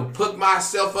had to put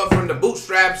myself up from the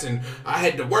bootstraps and I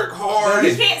had to work hard. You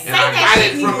and, can't say and I that got shit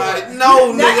it from anymore.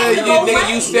 no That ain't nigga. the whole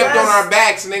You way. stepped on our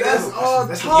backs, nigga. That's all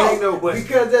That's the talk. thing, though, but-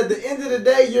 Because at the end of the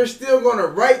day, you're still gonna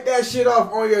write that shit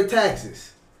off on your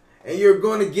taxes, and you're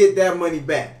gonna get that money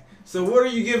back. So what are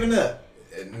you giving up?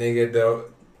 Nigga, though,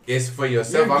 it's for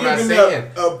yourself. You're I'm not giving saying.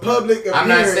 up a public appearance I'm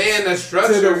not saying the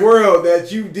structure to the world that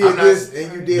you did I'm not- this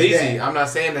and you did Lizzie, that. I'm not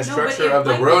saying the No, but structure if of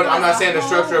the white world. people I'm not as a saying the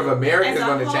structure of whole- America as is a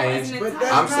going to whole, change. as an But entire-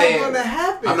 that's I'm not saying- gonna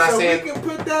happen. I'm not so saying- we can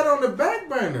put that on the back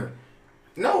burner.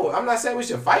 No, I'm not saying we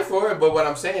should fight for it. But what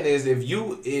I'm saying is, if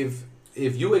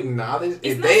you acknowledge, if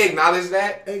It's they not- acknowledge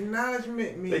that,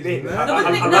 Acknowledgement means They- nothing. a No, but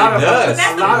lot it of- does. a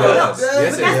But lot that's of the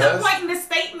yes, But it that's does. the point in the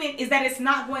statement is that it's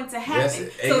not going to happen. Yes, So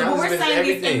what we're acknowledgement is saying is,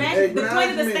 everything. imagine the point of the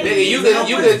Acknowledgement. statement Nigga, you is could- no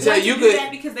you one's could tell- going you to do could-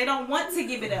 that because they don't want to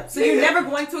give it up. So Nigga. you're never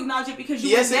going to acknowledge it because you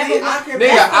yes, would it never is. want to. Nigga,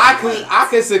 That's the point. I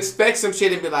can expect some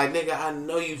shit and be like, nigga, I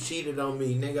know you cheated on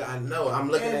me, nigga. I know. I'm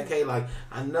looking at Kay like,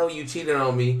 I know you cheated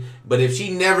on me. But if she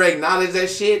never acknowledged that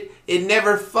shit, it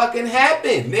never fucking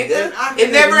happened, nigga. And I can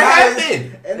It never acknowledge-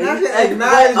 happened. And I can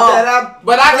acknowledge Oh. that I.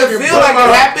 But I can fucking feel like broke it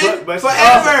up. happened But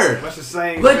forever. That's the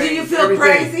same. But do thing you for feel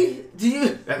everything. crazy? Do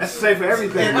you? That's the same for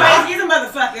everything. And Crazy as a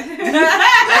motherfucker.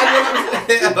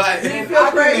 Like, If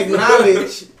I can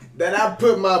acknowledge that I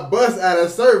put my bus out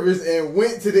of service and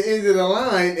went to the end of the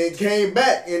line and came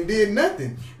back and did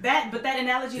nothing. But that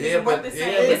analogy Yeah, doesn't work but- the yeah,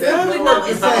 same. but It's that doesn't simply work no.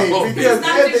 the It's same not- because it's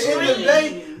not at an the end of the day,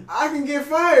 extreme. I can get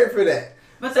fired for that.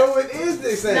 But so it is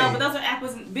the same. No, but those are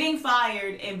apples. Being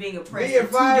fired and being oppressed. Being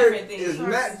fired is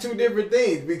not two different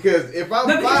things. Because if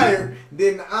I'm fired,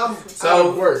 then I'm out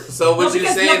of work. So what you're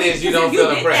saying is you don't feel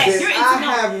oppressed. I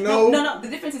have no. No. The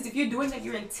difference is if you're doing that,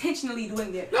 you're intentionally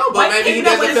doing that. No, but maybe he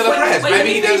doesn't feel oppressed.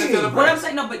 Maybe he doesn't feel oppressed. What I'm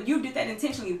saying, no, but you did that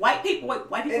intentionally. White people now.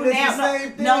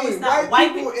 No, it's not.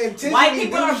 White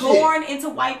people are born into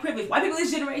white privilege. White people in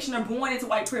this generation are born into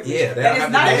white privilege. Yeah, that is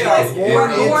not a choice.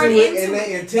 Born into it, and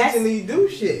they intentionally do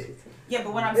shit. Yeah,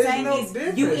 but what I'm saying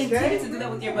is you intended to do that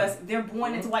with your bus. They're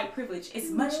born into white privilege. It's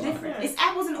much different. It's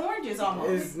apples and oranges almost.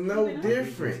 It's no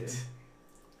different.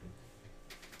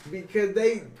 Because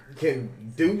they can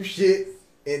do shit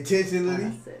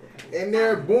intentionally and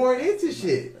they're born into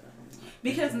shit.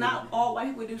 Because not all white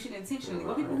people do shit intentionally.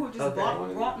 White people who are just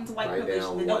brought into white privilege,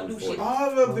 they don't do shit.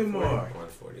 All of them are.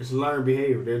 It's learned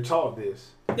behavior. They're taught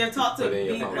this. They're taught to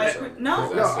be white privilege.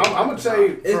 No, I'm gonna tell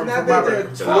you. It's not that they're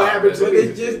taught, but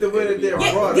it's just the way that they're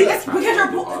brought up. That's because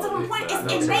you're born. That's the point.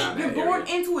 It's innate. You're born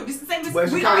into it. Just the same as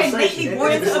we are innately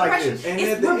born into oppression. And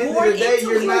at the end of the day,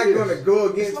 you're not gonna go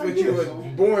against what you were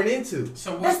born into.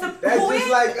 So that's just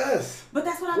like us. But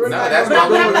that's what I'm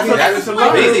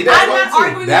saying.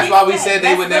 That's why we said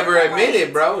they would never admit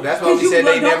it, bro. That's why we said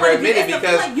they never admit it,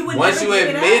 because once you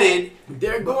admit it,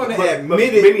 they're going to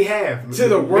admit it many have to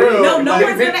the world. No one's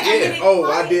going to admit it. Oh,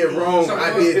 I did wrong.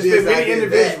 I did this. I did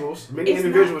that. Many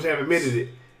individuals have admitted it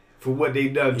for what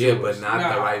they've done to us. but not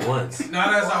the right ones.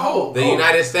 Not as a whole. The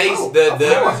United States,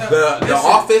 the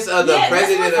office of the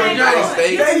President of the United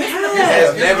States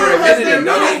has never admitted it.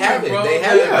 No, they haven't. They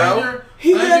haven't, bro.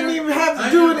 He doesn't even have to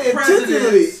do it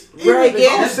intentionally. Right,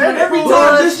 yeah. Every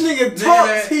time this nigga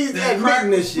talks, he's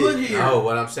admitting this shit. No,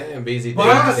 what I'm saying, BZ,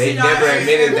 they never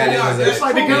admitted that it was a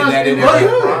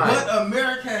crime. But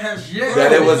America has yet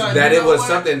that it was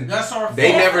something.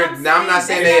 They never. Now I'm not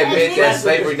saying they admit that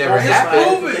slavery never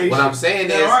happened. What I'm saying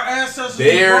is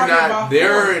they're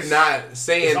not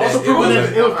saying that it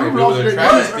was a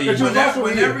travesty.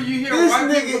 Whenever you hear this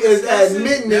nigga is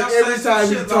admitting it every time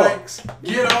he talks.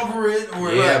 Get over it.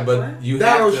 Yeah, but you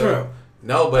Donald have to. Trump.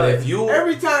 No, but if you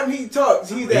every time he talks,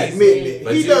 he's admitting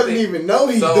it. He doesn't even know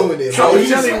he's doing it. So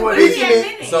he's speaking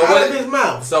it out of his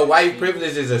mouth. So white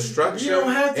privilege is a structure,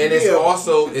 and it's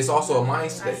also a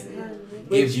mindset.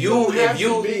 If you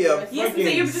be a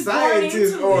fucking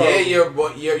scientist or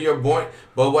you're born.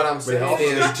 But what I'm saying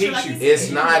is,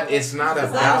 it's not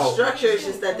about structure. It's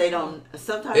just that they don't.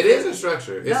 Sometimes it is a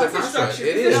structure. It's a construct.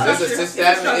 It is. It's a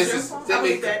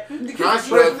systemic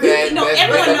construct that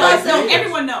everyone knows. No,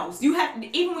 everyone knows. You have,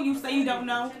 even when you say you don't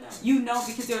know, you know,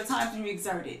 because there are times when you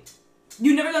exert it.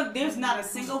 You never know. There's not a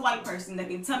single white person that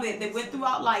can tell me that they went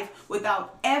throughout life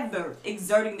without ever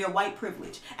exerting their white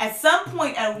privilege. At some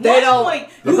point, you realize.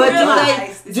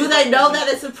 Do they know that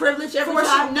it's a privilege every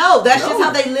time? No, that's just how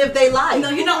they live their life. No,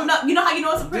 you know how you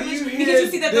know it's a privilege because you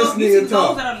see that those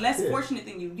that are less fortunate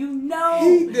than you. You know,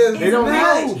 they don't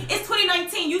know. It's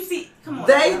 2019. You see. Come on.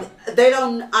 They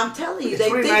don't. I'm telling you, they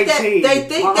think that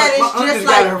it's just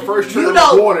like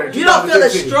you don't feel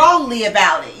as strongly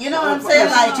about it. You know what I'm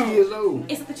saying? Like 2 years old.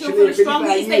 It's that you don't feel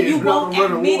strongly. It's that you won't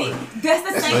admit it. That's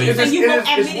the same thing. You won't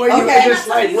admit it.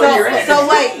 Okay. So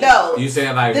wait, no. You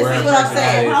saying like this where is what I'm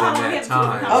saying. In that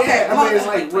time. Okay. I mean, it's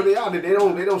like where they are.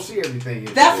 They don't see everything.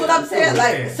 That's what I'm saying.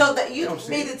 Like, so that you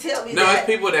mean to tell me no, it's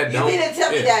people that don't. You mean to tell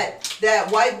me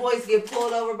that white boys get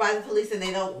pulled over by the police and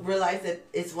they don't realize that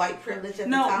it's white privilege at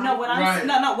the time?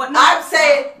 I'm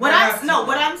saying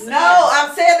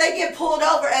they get pulled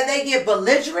over and they get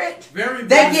belligerent.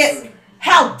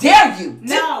 How dare you?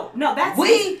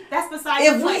 That's besides.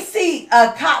 If we see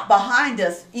a cop behind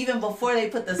us, even before they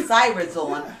put the sirens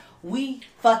on, we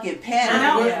fucking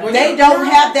panic. They don't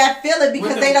have that feeling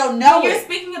because they don't know You're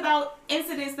speaking about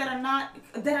incidents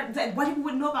that white people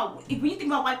wouldn't know about. When you think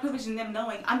about white privilege and them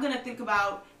knowing, I'm gonna think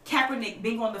about Kaepernick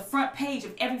being on the front page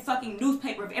of every fucking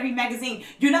newspaper, of every magazine.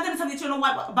 You're not going to tell me that you don't know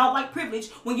about white privilege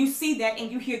when you see that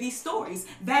and you hear these stories.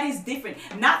 That is different.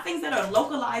 Not things that are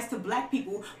localized to black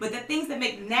people, but the things that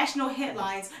make national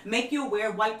headlines make you aware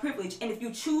of white privilege. And if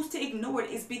you choose to ignore it,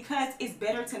 it's because it's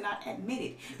better to not admit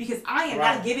it. Because I am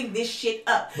not giving this shit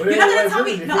up. But you're not going to tell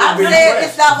me. No, I'm saying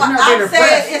it's not. I'm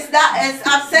saying it's not.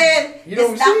 I'm saying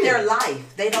it's not their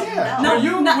life. They don't know.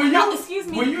 No, excuse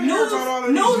me. News is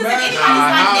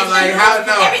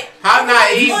how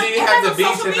naive do you have to be to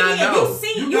not know? You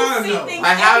see things.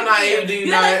 How naive do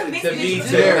you have to be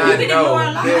to not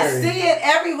know? You see it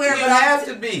everywhere. You have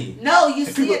to be. No, you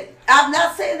see it. I'm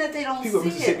not saying that they don't see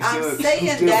it. I'm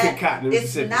saying that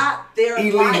it's not their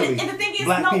illegally. And the thing is,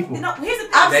 black people. No, here's the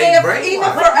thing. I'm saying even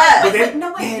for us.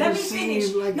 No, wait, let me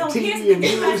finish. No, here's the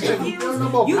thing.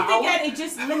 You think that it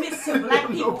just limits to black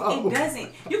people. It doesn't.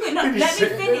 You can, no, let me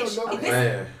finish.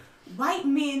 White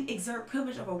men exert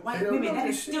privilege over white women. That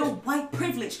is still white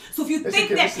privilege. So if you think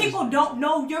that people don't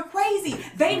know, you're crazy.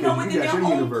 They know within their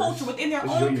own culture, within their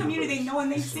own community, they know and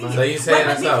they see it. So you saying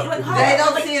that's up? They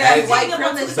don't see it as white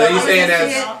privilege. So you saying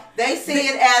that's... They see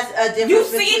it as a difference. You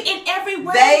see it in every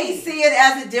way. They see it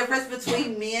as a difference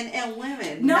between men and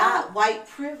women, not white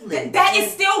privilege. That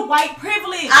is still white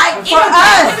privilege.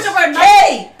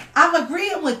 Hey, I'm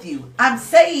agreeing with you. I'm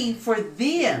saying for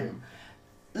them.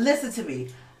 Listen to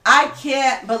me. I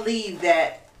can't believe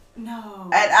that.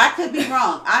 No. And I could be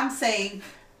wrong. I'm saying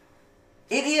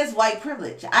it is white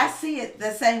privilege. I see it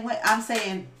the same way. I'm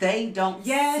saying they don't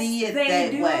see it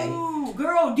that way.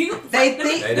 Girl, do you? They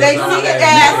think they see it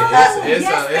as.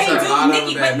 Yes, they do.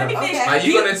 Nikki, but let me finish. Are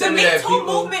you gonna tell me that people? The Me Too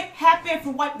movement happened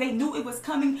for what they knew it was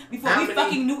coming before we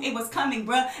fucking knew it was coming,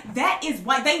 bruh. That is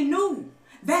why they knew.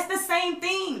 That's the same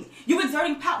thing. You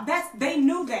exerting power. They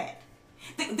knew that.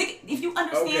 If you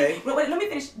understand, wait, let me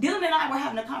finish. Dylan and I were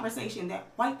having a conversation that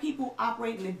white people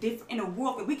operate in a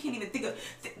world that we can't even think of.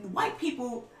 White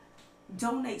people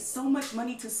donate so much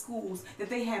money to schools that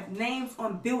they have names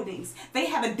on buildings. They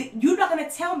have you're not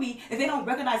gonna tell me that they don't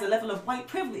recognize the level of white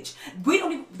privilege. We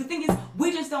don't even, the thing is,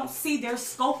 we just don't see their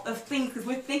scope of things because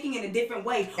we're thinking in a different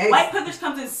way. White privilege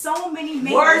comes in so many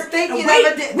manners. We're thinking of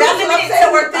it. That's what I'm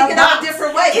saying. We're thinking of a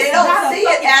different way. They don't see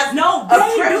it as a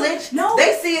privilege. No,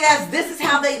 they see it as this is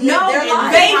how they live their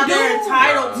life. They do. They're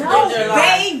entitled to their life.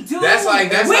 They do. That's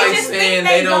like saying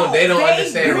they don't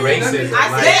understand racism.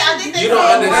 I think they you don't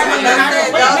understand.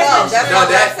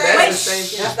 That's the same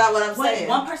thing. That's not what I'm saying.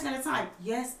 One person at a time.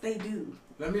 Yes, they do.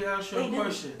 Let me ask you a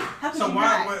question. So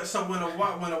when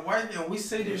a white and we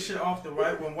say this shit off the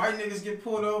right, when white niggas get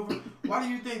pulled over, why do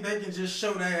you think they can just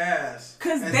show their ass?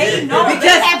 Because they know. They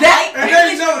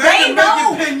know they can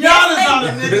make pinatas out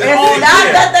of niggas. It's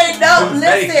not that they know.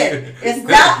 Listen, it's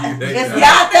not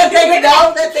that they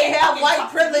know that they have white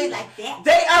privilege.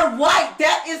 They are white.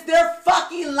 That is their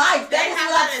fucking life. That is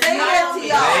what I'm saying to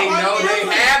y'all. They know they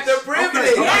have the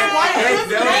privilege.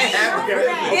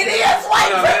 It is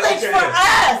white privilege for us.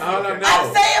 I'm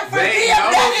saying for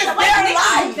them, that is their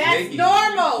life. That's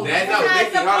normal. Hold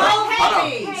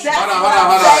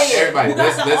on, everybody.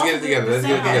 Let's get it together.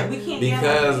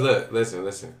 Because look,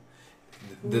 listen.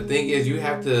 The thing is, you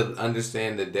have to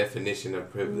understand the definition of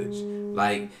privilege.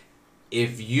 Like,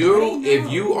 if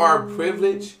you are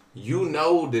privileged, you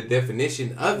know the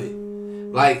definition of it.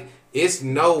 Like, it's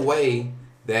no way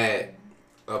that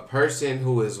a person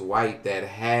who is white that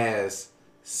has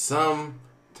some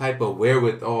type of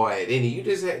wherewithal at any, you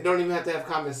just don't even have to have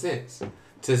common sense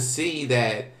to see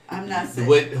that I'm not saying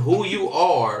with who you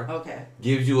are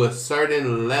gives you a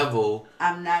certain level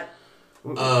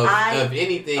of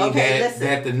anything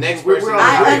that the next person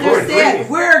I understand.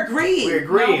 We're agreeing. We're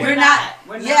agreeing. No, we're not.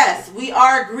 Yes, we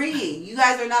are agreeing. You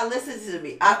guys are not listening to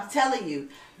me. I'm telling you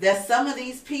that some of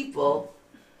these people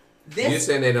you're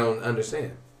saying they don't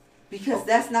understand. Because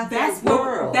that's not their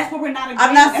world. That's what we're not agreeing.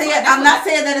 I'm not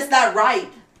saying that it's not right.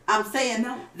 I'm saying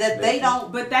that they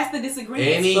don't. But that's the disagreement.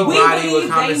 Anybody with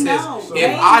common sense.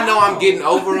 If I know I'm getting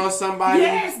over on somebody,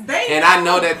 and I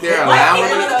know that they're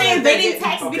allowing they didn't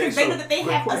tax because they know that they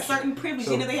have a certain privilege.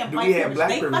 They know they have white privilege.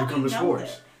 Black privilege when it comes to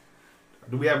sports?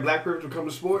 Do we have black privilege when it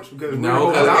comes to sports? Because I'm not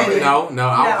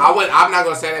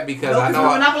gonna say that because I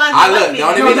know. The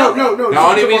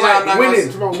only reason I'm not winning.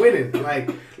 It's about winning. We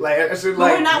actually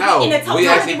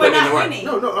put in the work.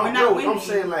 No. I'm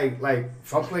saying like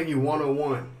if I'm playing you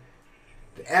 1-on-1,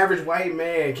 the average white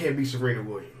man can't be Serena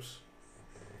Williams.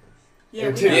 Yeah.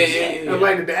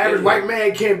 Like the average white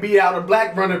man can't beat out a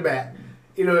black running back.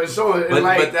 You know, so it's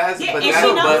but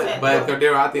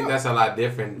Cordero, I think that's a lot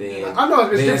different than I know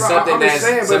it's different. Something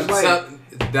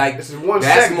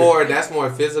that's more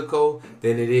physical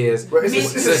than it is.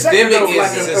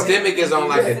 Systemic is on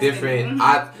like a different.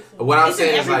 What I'm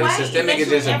saying is like systemic is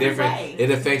just a different. It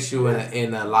affects you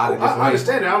in a lot of different ways. I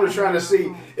understand that. I'm just trying to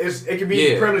see. It can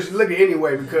be privileged to look at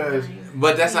anyway because.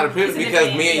 But that's not a privilege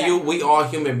because me and you, we all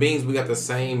human beings. We got the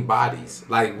same bodies.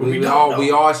 Like we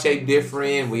all shape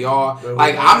different. We all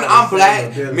like I'm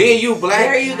black. Me and you black.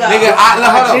 There you go. Nigga,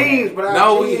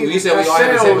 we said we all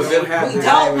have the same ability. We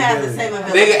don't have the same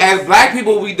ability. Nigga, as black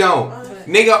people, we don't.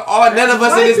 Nigga, none of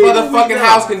us in this motherfucking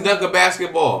house can dunk a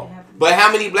basketball. But how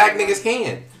many black niggas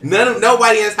can?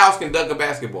 Nobody in this house can dunk a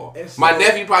basketball. My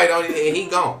nephew probably don't. He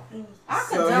gone.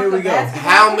 So here we go.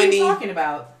 How many? What are you talking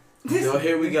about? So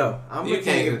here we go. I'm gonna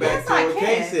take it back to what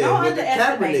Kay said Don't with the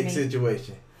underestimate Kaepernick me.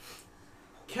 situation.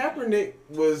 Kaepernick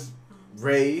was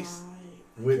raised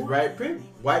with white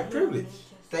privilege.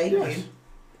 Thank you.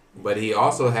 But he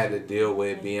also had to deal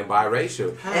with being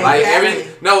biracial. Exactly.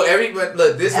 Like but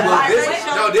look, this And what biracial- we gotta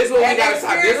stop. and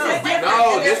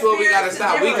experience This what we gotta is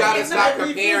stop. We different. gotta stop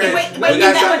comparing. Wait, We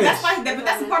gotta stop. but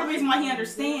that's the part of the reason why he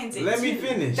understands it. Let me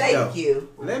finish. Thank you.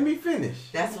 Let me finish.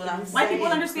 That's what I'm saying. White people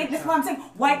understand. That's what I'm saying.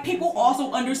 White people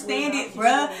also understand it,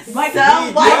 bruh. White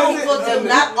Some white people do.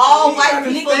 Not all He white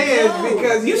people understands do.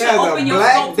 because he You should has open a your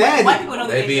black scope. daddy. White people know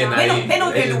They being naive. They know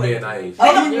what They they're just doing. being naive. Oh,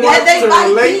 He yeah, wants they to might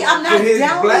relate be. I'm to not his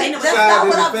down. black That's side not of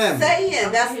what the I'm family.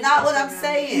 saying. That's not what I'm He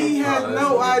saying. has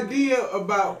no idea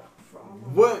about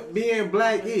what being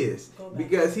black is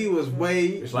because he was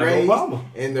It's like raised Obama.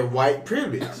 in the white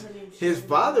privilege. His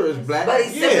father is black. But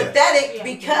he's yeah. sympathetic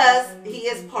because he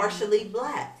is partially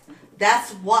black.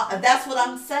 That's what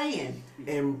I'm saying.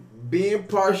 And being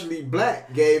partially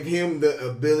black gave him the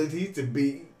ability to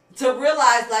be To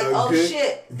realize, like, a oh good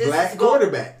shit, this black is going.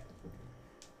 quarterback.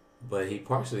 But he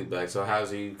partially black, so how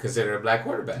is he considered a black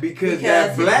quarterback? Because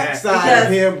that he- black side because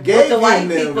of him with gave the white him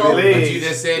them people- But abilities. you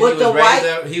just said With he the was raised white-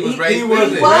 up. He was he- raised He was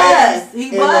privileged. He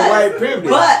in the was. white privilege.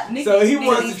 But so he Nikki,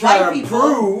 wants these to try white to people-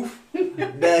 prove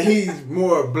that he's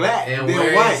more black And than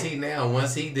where white. is he now?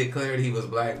 Once he declared he was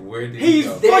black, where did He's he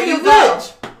go? There you fucking go.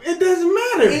 rich. It doesn't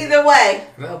matter. Either way,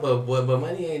 No, but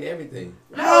money ain't everything.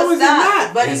 How it's is it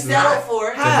not? But he It's settled not.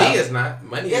 for it. To me, it's not.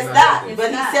 Money is It's not. not. everything. But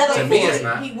he settled To for me, it. it's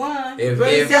not. He won. If But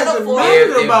it if settled doesn't for matter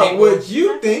if about people- what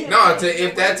you think. no,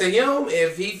 if that to him,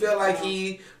 if he feel like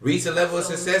he reached a level of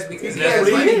success because he That's has what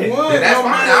he money, did. then that's No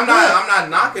fine. matter I'm what. not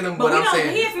knocking him, But but we I'm don't. He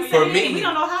saying hasn't for said me, anything. We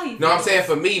don't know how he. no, I'm saying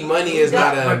for me, money is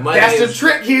not a But money. that's the is,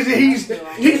 trick.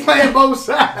 He's playing both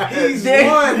sides. He's There-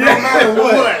 won no matter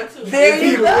what. There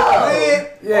you go.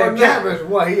 Yeah, Cameron's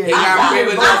what he He got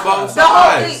privilege on both The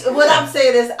only, sides. what I'm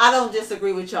saying is, I don't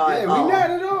disagree with y'all Yeah, at we all. not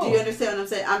at all. Do you understand what I'm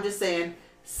saying? I'm just saying,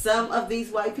 some of these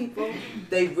white people,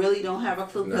 they really don't have a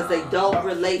clue because they don't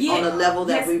relate on a level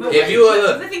that we relate. If you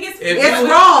look, The thing is, if It's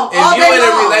you, wrong. if All you day in a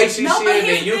long. relationship No, but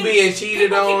here's and you the being thing. cheated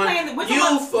People keep on, playing the- we're you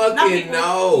talking about- not fucking people.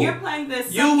 know. You're playing the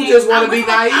You just want to be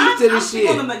naive to I'm this speaking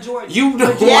shit. on the majority. You don't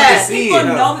want to Yes, see people it.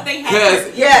 know that they have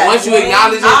Because to. Yes. once you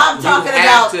acknowledge it, I'm you talking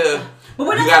have about- to. But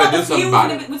we're You not gotta talking do about the something few.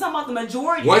 about it. We're talking about the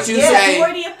majority. Once you Yeah. say,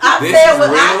 majority of I'm this saying is what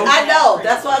real, I know.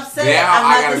 That's what I'm saying. Now I I'm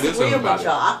gotta not do disagreeing something with about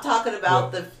y'all. I'm talking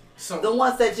about the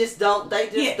ones that just don't. They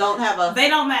just don't have a. They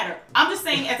don't matter. I'm just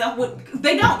saying as a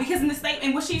they don't, because in the state,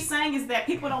 and what she's saying is that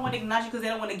people don't want to acknowledge it because they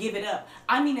don't want to give it up.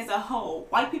 I mean, as a whole,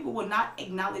 white people will not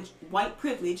acknowledge white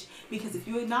privilege because if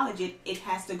you acknowledge it, it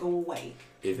has to go away.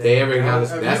 if they ever acknowledge,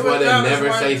 that's why they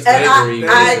never say And slavery.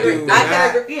 I agree. I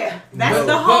can agree. Yeah, that's No,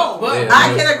 the whole.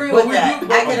 I can agree with that.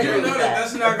 I can agree know with that that.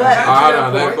 that's not But- gonna happen. Hold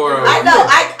on, let Cora. I know.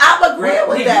 I'm agreeing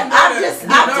with We that. know I'm that- just. we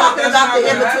I'm know talking that's about not the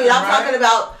in gonna between. I'm happen, talking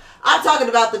about. I'm talking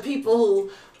about the people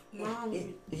who.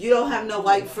 You don't have no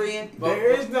white friend.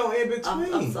 There is no in I'm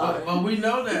between. sorry. But we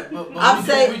know that. But I'm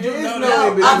saying. we do know no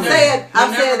that. in I'm between. saying. I'm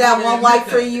We're saying never that gonna one white admit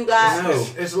friend that. you got. No. It's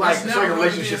like That's it's like a never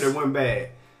relationship gonna that went bad.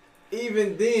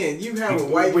 Even then, you have a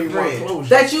white We want friend. closure.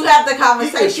 That you have the He can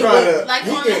conversation try with. to, Like he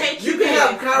on the can, hate you you can have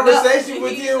give. conversation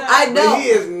with him, I know. but he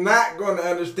is not going to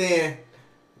understand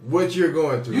what you're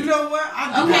going through. You know what?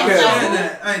 I do Okay, understand so-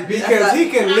 that. Hey, Because he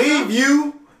can leave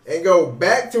you and go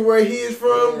back to where he is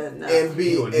from Yeah, no. and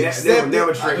be He will never accepted.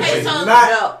 trick Okay, and so- not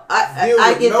No, I deal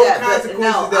with get no that, but consequences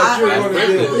no, that you're That's going to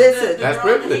privilege. deal with. Listen. That's the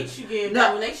girl privilege. hate you give No.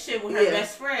 that relationship with her Yeah.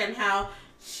 best friend, how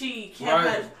she kept Right.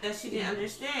 her, that she didn't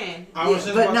understand. I was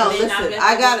just But about no, to They say- not listen. been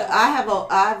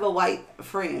I have a white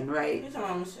friend, right? You're talking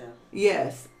about Michelle.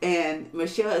 Yes, and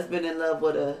Michelle has been in love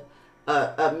with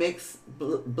a mixed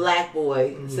black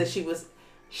boy since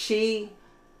she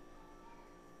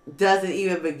doesn't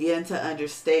even begin to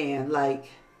understand like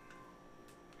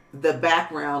the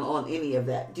background on any of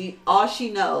that. All she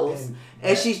knows,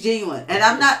 and she's genuine. And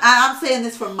I'm saying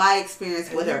this from my experience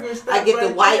with And her. you can stop I get the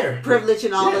right white there. privilege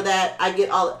and all Yeah. of that. I get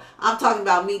all. I'm talking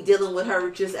about me dealing with her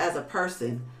just as a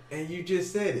person. And you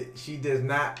just said it. She does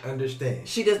not understand.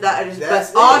 She does not understand.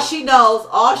 That's But all it. she knows,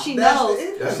 That's knows.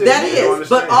 it. That's it. That They don't is,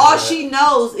 but understand all that. she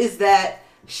knows is that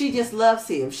she just loves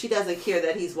him. She doesn't care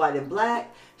that he's white and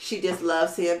black. She just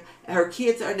loves him. Her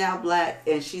kids are now black,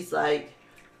 and she's like,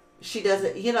 she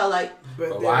doesn't, like. But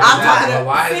But then- why I'm is talking that? to-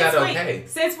 Why is that Since okay?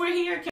 Since we're here,